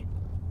 Lovely.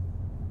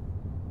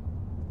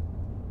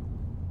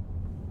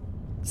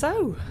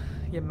 So,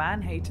 your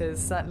man-haters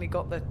certainly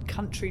got the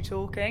country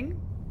talking.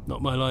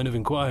 Not my line of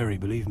inquiry,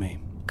 believe me.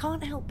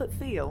 Can't help but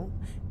feel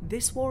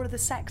this war of the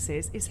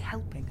sexes is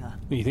helping her.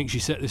 You think she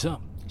set this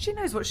up? She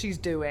knows what she's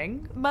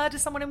doing. Murder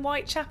someone in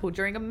Whitechapel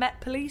during a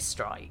Met Police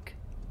strike.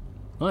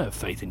 I have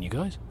faith in you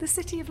guys. The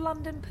City of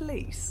London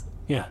Police?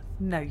 Yeah.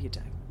 No, you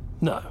don't.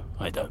 No,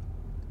 I don't.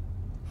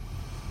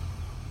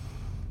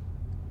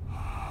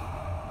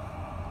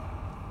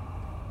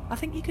 I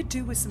think you could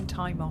do with some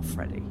time off,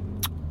 Freddie.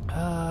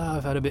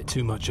 I've had a bit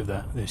too much of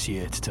that this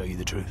year, to tell you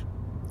the truth.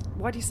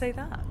 Why do you say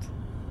that?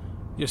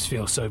 Just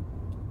feel so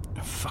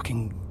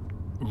fucking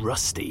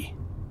rusty.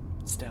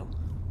 Still,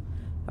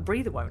 a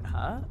breather won't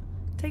hurt.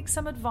 Take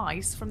some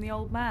advice from the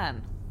old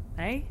man,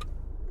 eh?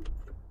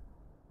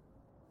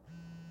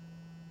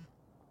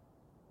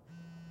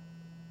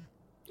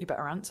 You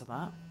better answer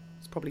that.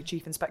 It's probably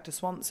Chief Inspector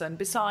Swanson.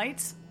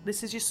 Besides,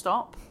 this is your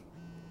stop.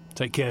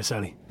 Take care,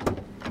 Sally.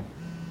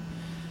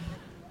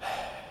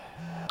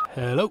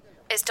 Hello?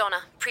 It's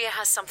Donna. Priya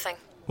has something.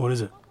 What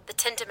is it? The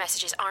Tinder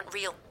messages aren't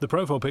real. The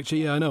profile picture?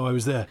 Yeah, I know, I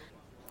was there.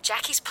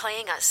 Jackie's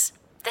playing us.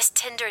 This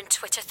Tinder and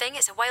Twitter thing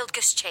is a wild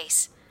goose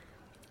chase.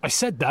 I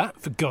said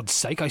that, for God's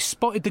sake. I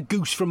spotted the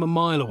goose from a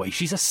mile away.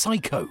 She's a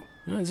psycho.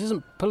 This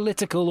isn't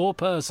political or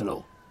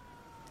personal.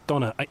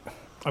 Donna,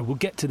 I will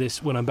get to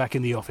this when I'm back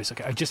in the office,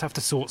 okay? I just have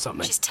to sort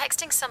something. She's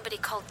texting somebody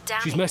called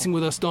Danny. She's messing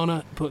with us,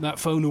 Donna. Put that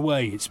phone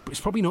away. It's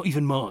probably not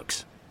even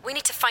Mark's. We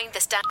need to find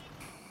this Danny.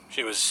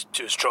 She was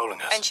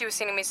trolling us. And she was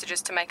sending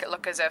messages to make it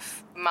look as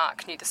if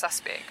Mark knew the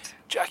suspect.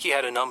 Jackie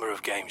had a number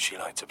of games she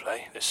liked to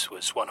play. This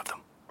was one of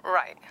them.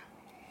 Right.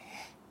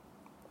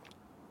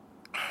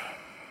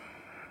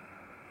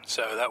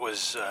 So that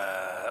was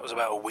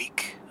about a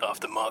week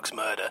after Mark's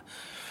murder,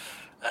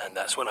 and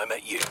that's when I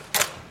met you.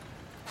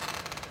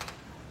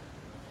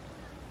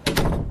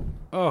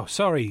 Oh,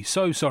 sorry.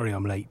 So sorry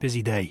I'm late.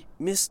 Busy day.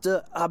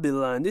 Mr.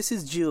 Abilan, this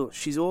is Jill.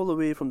 She's all the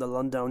way from the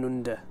land down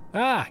under.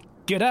 Ah,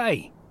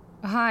 g'day.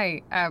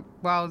 Hi.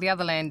 Well, the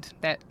other land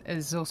that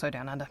is also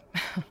down under.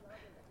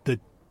 The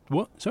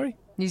what? Sorry?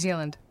 New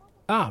Zealand.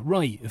 Ah,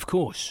 right, of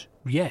course.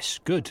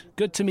 Yes, good.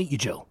 Good to meet you,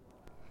 Jill.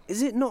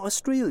 Is it not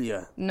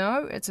Australia?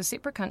 No, it's a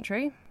separate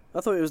country. I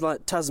thought it was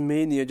like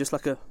Tasmania, just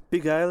like a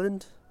big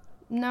island.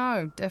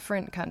 No,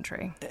 different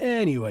country.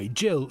 Anyway,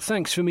 Jill,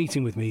 thanks for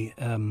meeting with me.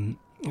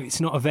 It's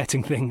not a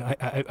vetting thing,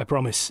 I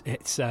promise.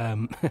 It's,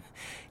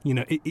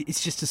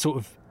 it's just to sort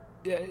of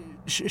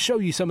show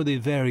you some of the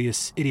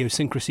various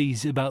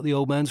idiosyncrasies about the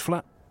old man's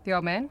flat. The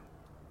old man?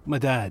 My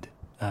dad.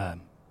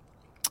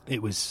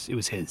 It was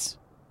his.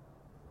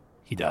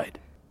 He died.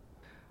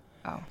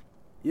 Oh.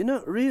 You're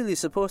not really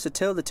supposed to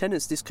tell the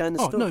tenants this kind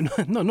of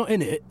stuff. No, not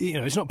in it.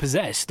 It's not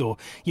possessed, or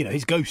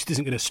his ghost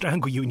isn't going to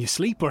strangle you in your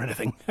sleep or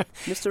anything.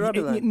 Mr.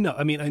 Rabelais. No,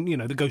 I mean,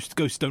 the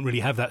ghosts don't really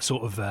have that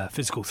sort of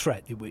physical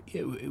threat. It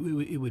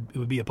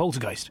would be a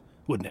poltergeist,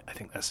 wouldn't it? I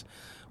think that's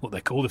what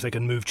they're called if they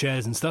can move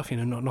chairs and stuff.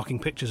 Not knocking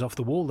pictures off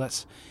the wall.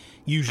 That's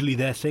usually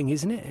their thing,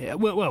 isn't it?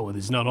 Well,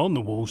 there's none on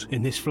the walls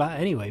in this flat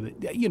anyway.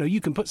 But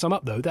you can put some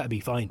up though. That'd be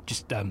fine.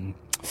 Just a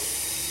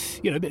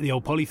bit of the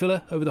old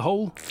polyfiller over the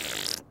hole.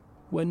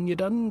 When you're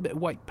done, a bit of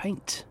white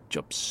paint.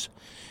 Job's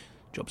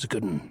a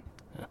good one.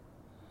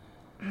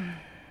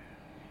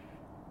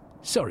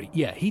 Sorry,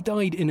 yeah, he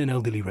died in an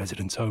elderly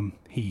residence home.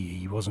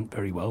 He wasn't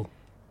very well.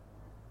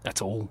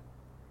 That's all.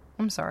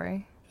 I'm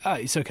sorry.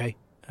 It's okay.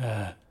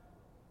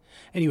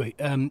 Anyway,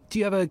 do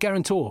you have a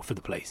guarantor for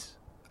the place?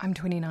 I'm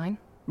 29.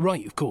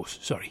 Right, of course,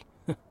 sorry.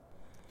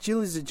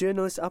 Jill is the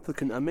journalist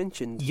applicant I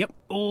mentioned. Yep,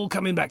 all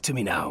coming back to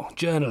me now.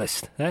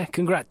 Journalist,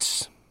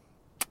 congrats.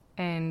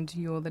 And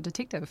you're the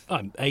detective?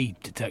 I'm a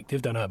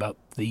detective, don't know about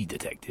the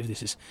detective.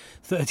 This is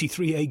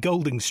 33A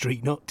Golding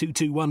Street, not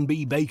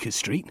 221B Baker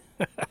Street.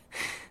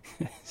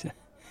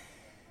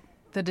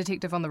 The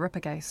detective on the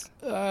Ripper case?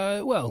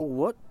 Well...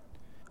 What?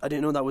 I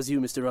didn't know that was you,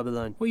 Mr.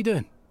 Rabelais. What are you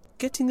doing?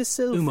 Getting the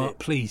selfie. Umar,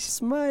 please.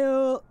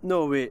 Smile.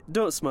 No, wait,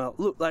 don't smile.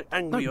 Look like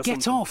angry or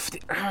get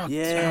something. off.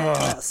 Yeah,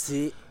 that's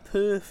it.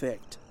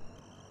 Perfect.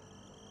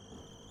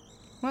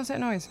 What's that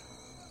noise?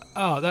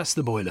 Oh, that's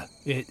the boiler.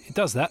 It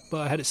does that, but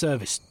I had it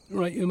serviced.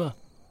 Right, Umar?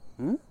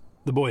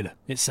 The boiler.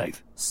 It's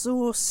safe.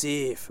 So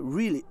safe.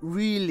 Really,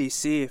 really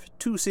safe.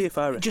 Too safe,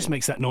 I reckon. It just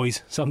makes that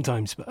noise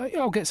sometimes, but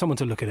I'll get someone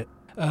to look at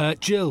it.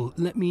 Jill,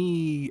 let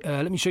me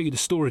show you the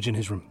storage in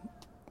his room.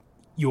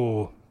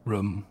 Your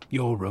room.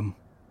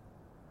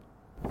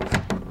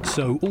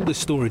 So all this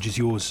storage is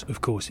yours,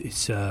 of course.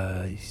 It's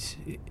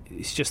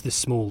just this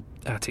small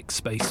attic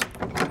space.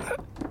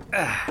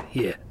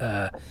 Here.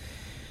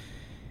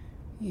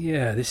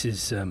 Yeah, this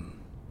is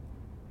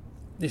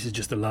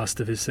just the last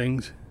of his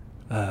things.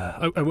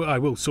 I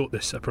will sort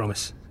this, I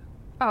promise.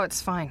 Oh,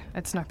 it's fine.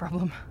 It's no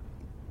problem.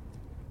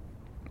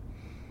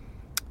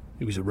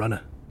 He was a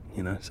runner,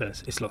 so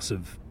it's lots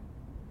of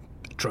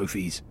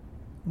trophies,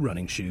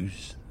 running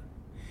shoes.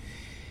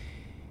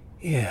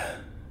 Yeah.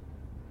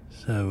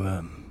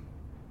 So,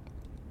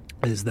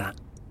 there's that.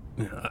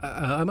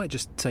 I might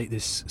just take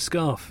this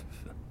scarf.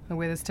 The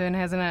weather's turned,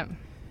 hasn't it?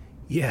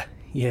 Yeah.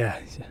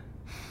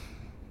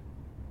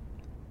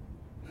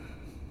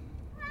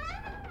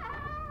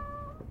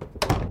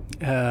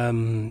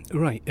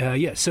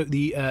 So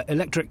the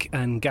electric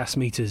and gas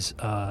meters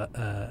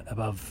are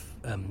above,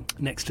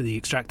 next to the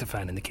extractor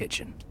fan in the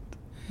kitchen.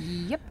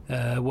 Yep.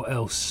 What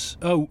else?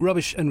 Oh,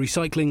 rubbish and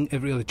recycling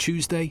every other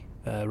Tuesday.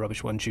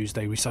 Rubbish one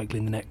Tuesday,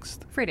 recycling the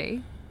next.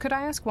 Freddie, could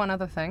I ask one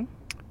other thing?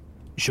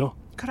 Sure.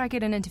 Could I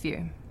get an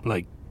interview?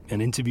 Like,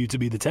 an interview to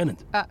be the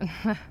tenant?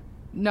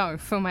 No,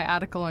 for my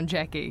article on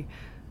Jackie.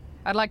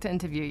 I'd like to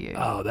interview you.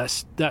 Oh,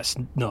 that's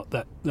not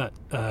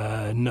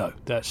no,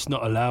 that's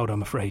not allowed,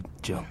 I'm afraid,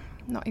 Jill.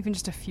 Not even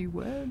just a few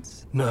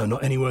words? No,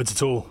 not any words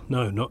at all.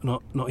 No,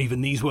 not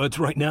even these words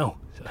right now.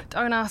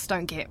 Don't ask,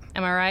 don't get.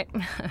 Am I right?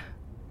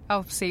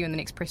 I'll see you in the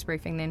next press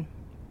briefing then.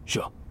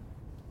 Sure.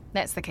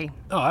 That's the key.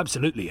 Oh,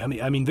 absolutely. I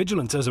mean,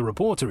 vigilance as a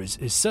reporter is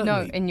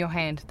certainly... No, in your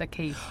hand, the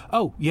key.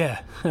 Oh,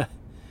 yeah.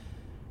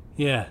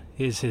 Yeah,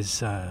 here's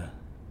his,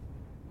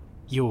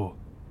 your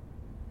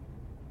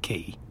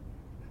key.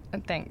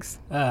 Thanks.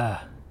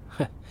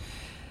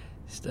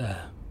 Just,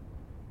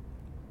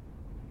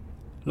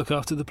 look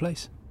after the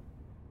place.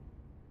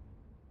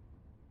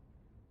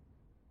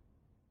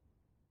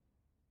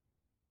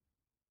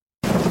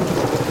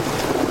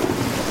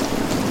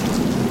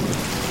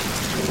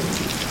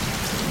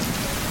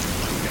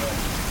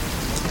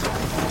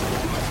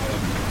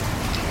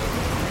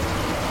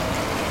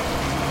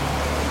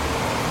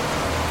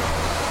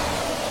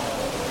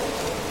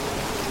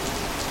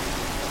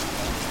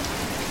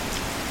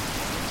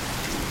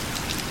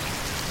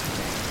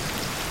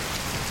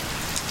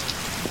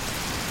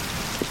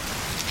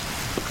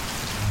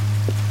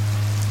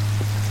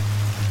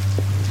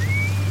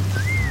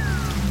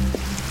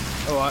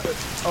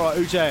 All right,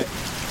 Ujay.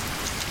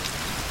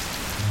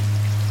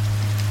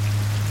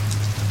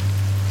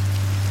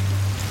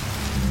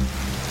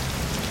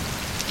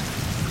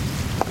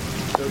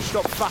 So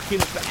stop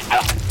fucking.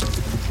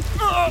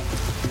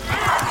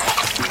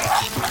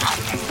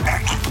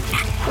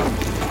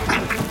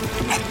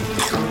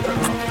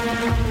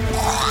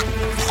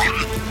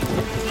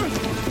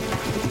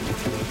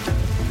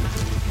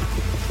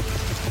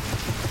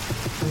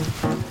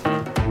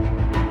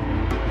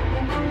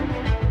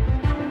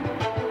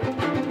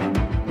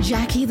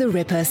 Jackie the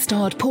Ripper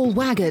starred Paul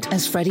Waggett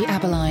as Freddie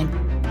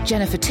Aberline,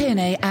 Jennifer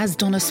Tierney as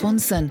Donna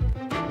Swanson,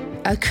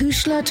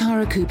 Akushla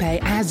Tarakupe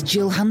as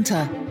Jill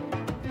Hunter,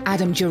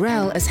 Adam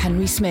Jarrell as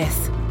Henry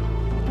Smith,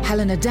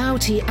 Helena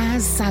Doughty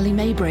as Sally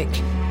Maybrick,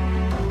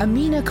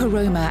 Amina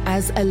Karoma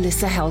as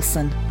Alyssa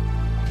Helson,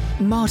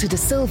 Marta da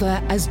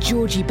Silva as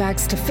Georgie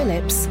Bagster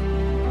Phillips,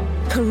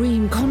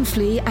 Kareem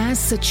Confley as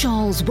Sir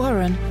Charles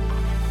Warren,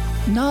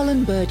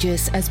 Narlan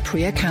Burgess as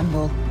Priya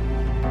Campbell,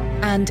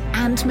 and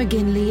Ant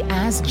McGinley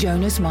as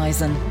Jonas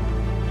Misen.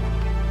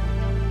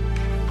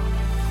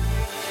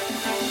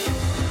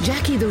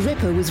 Jackie the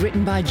Ripper was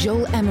written by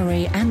Joel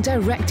Emery and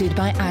directed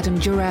by Adam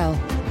Jarrell.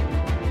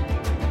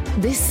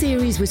 This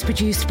series was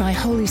produced by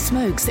Holy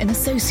Smokes in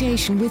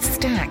association with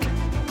Stack.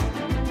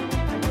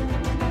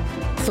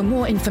 For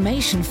more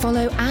information,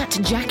 follow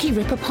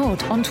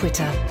 @JackieRipperPod on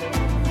Twitter.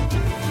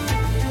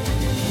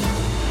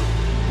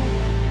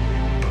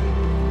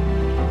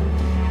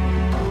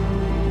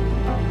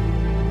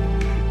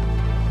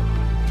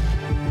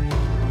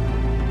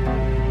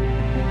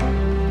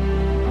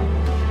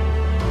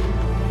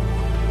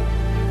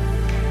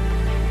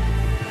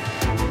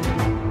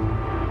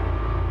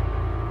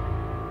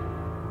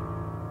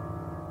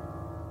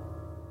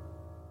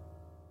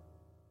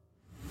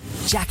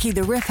 Jackie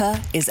the Ripper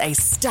is a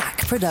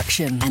Stack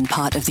production and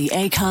part of the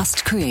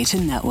Acast Creator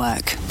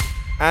Network.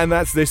 And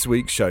that's this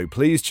week's show.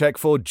 Please check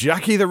for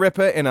Jackie the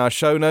Ripper in our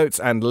show notes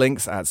and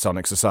links at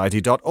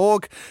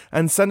sonicsociety.org,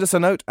 and send us a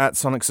note at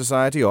Sonic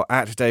Society or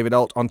at David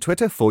Alt on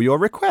Twitter for your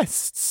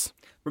requests.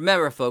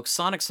 Remember, folks,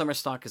 Sonic Summer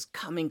Stock is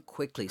coming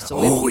quickly, so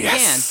if you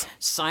can,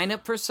 sign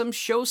up for some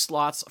show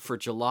slots for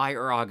July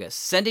or August.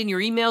 Send in your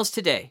emails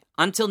today.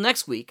 Until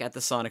next week at the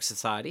Sonic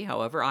Society,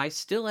 however, I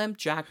still am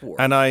Jack Ward.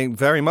 And I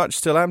very much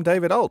still am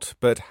David Alt,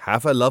 but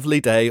have a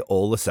lovely day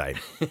all the same.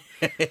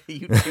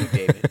 You too,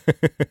 David.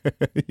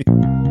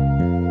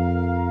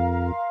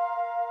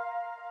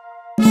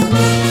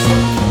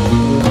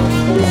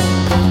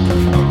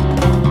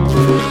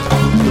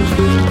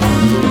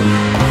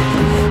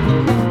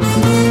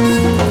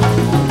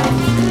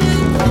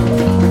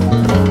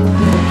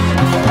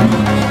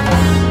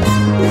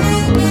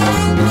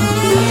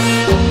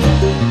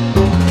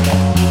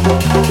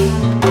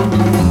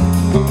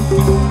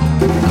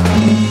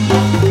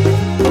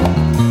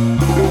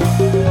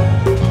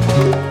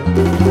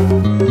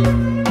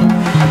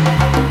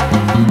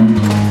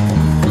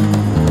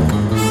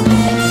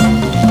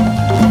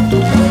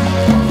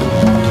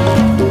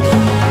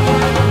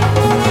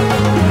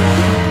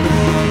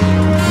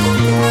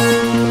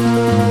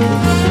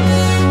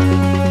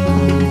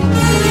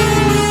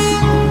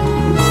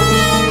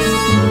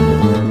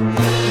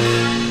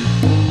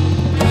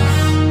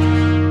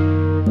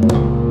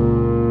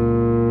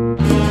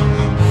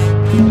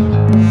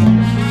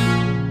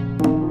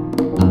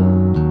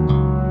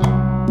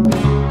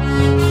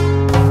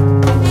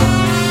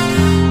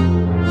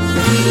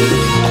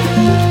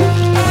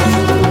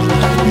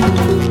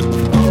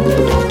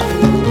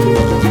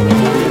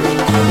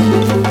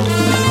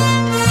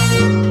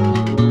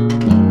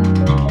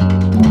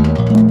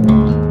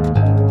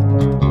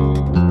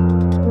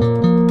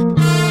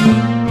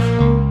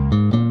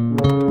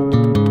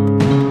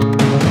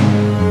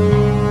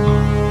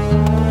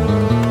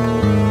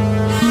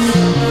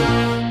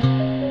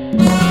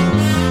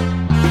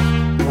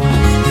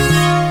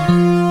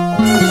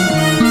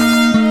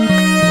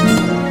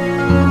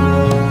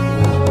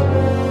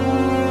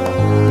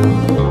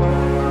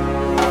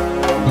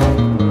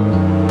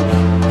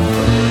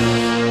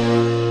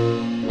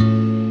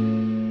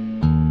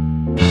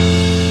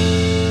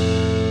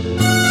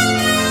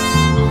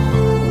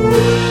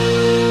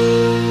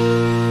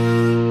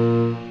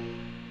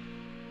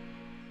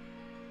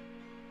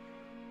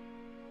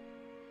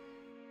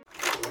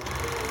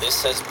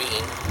 This has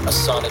been a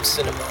Sonic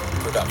Cinema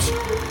production.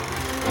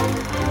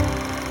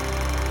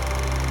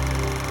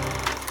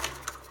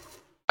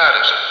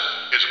 Madison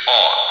is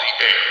on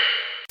the air.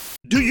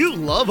 Do you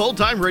love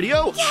old-time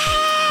radio?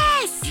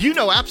 Yes! Do you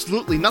know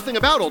absolutely nothing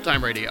about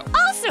old-time radio?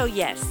 Also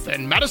yes.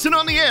 Then Madison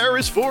on the Air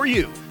is for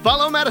you.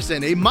 Follow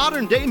Madison, a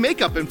modern-day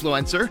makeup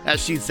influencer,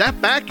 as she zaps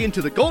back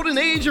into the golden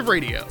age of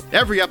radio.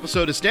 Every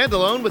episode is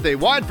standalone with a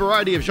wide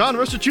variety of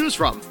genres to choose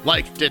from,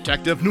 like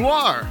detective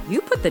noir.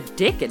 You put the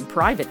dick in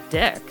Private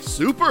Dick.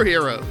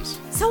 Superheroes.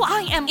 So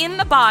I am in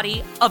the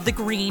body of the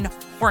Green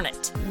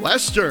Hornet.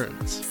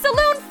 Westerns.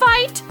 Saloon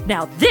fight.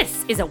 Now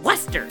this is a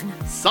Western.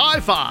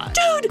 Sci-fi.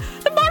 Dude,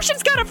 the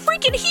Martian's got a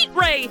freaking heat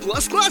ray.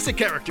 Plus classic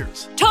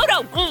characters.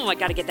 Toto. Oh, I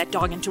gotta get that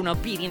dog into an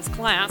obedience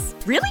class.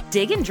 Really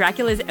digging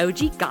Dracula's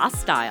OG goth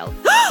style.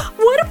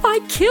 What if I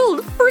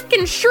killed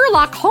freaking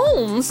Sherlock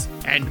Holmes?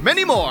 And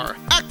many more.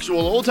 Actual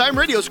old-time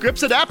radio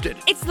scripts adapted.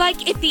 It's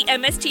like if the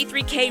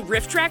MST3K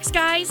riff tracks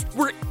guys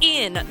were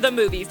in the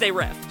movies they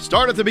riff.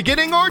 Start at the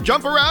beginning or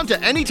jump around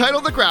to any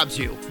title that grabs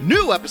you.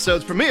 New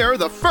episodes premiere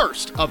the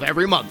first of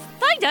every month.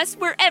 Find us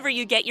wherever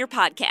you get your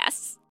podcasts.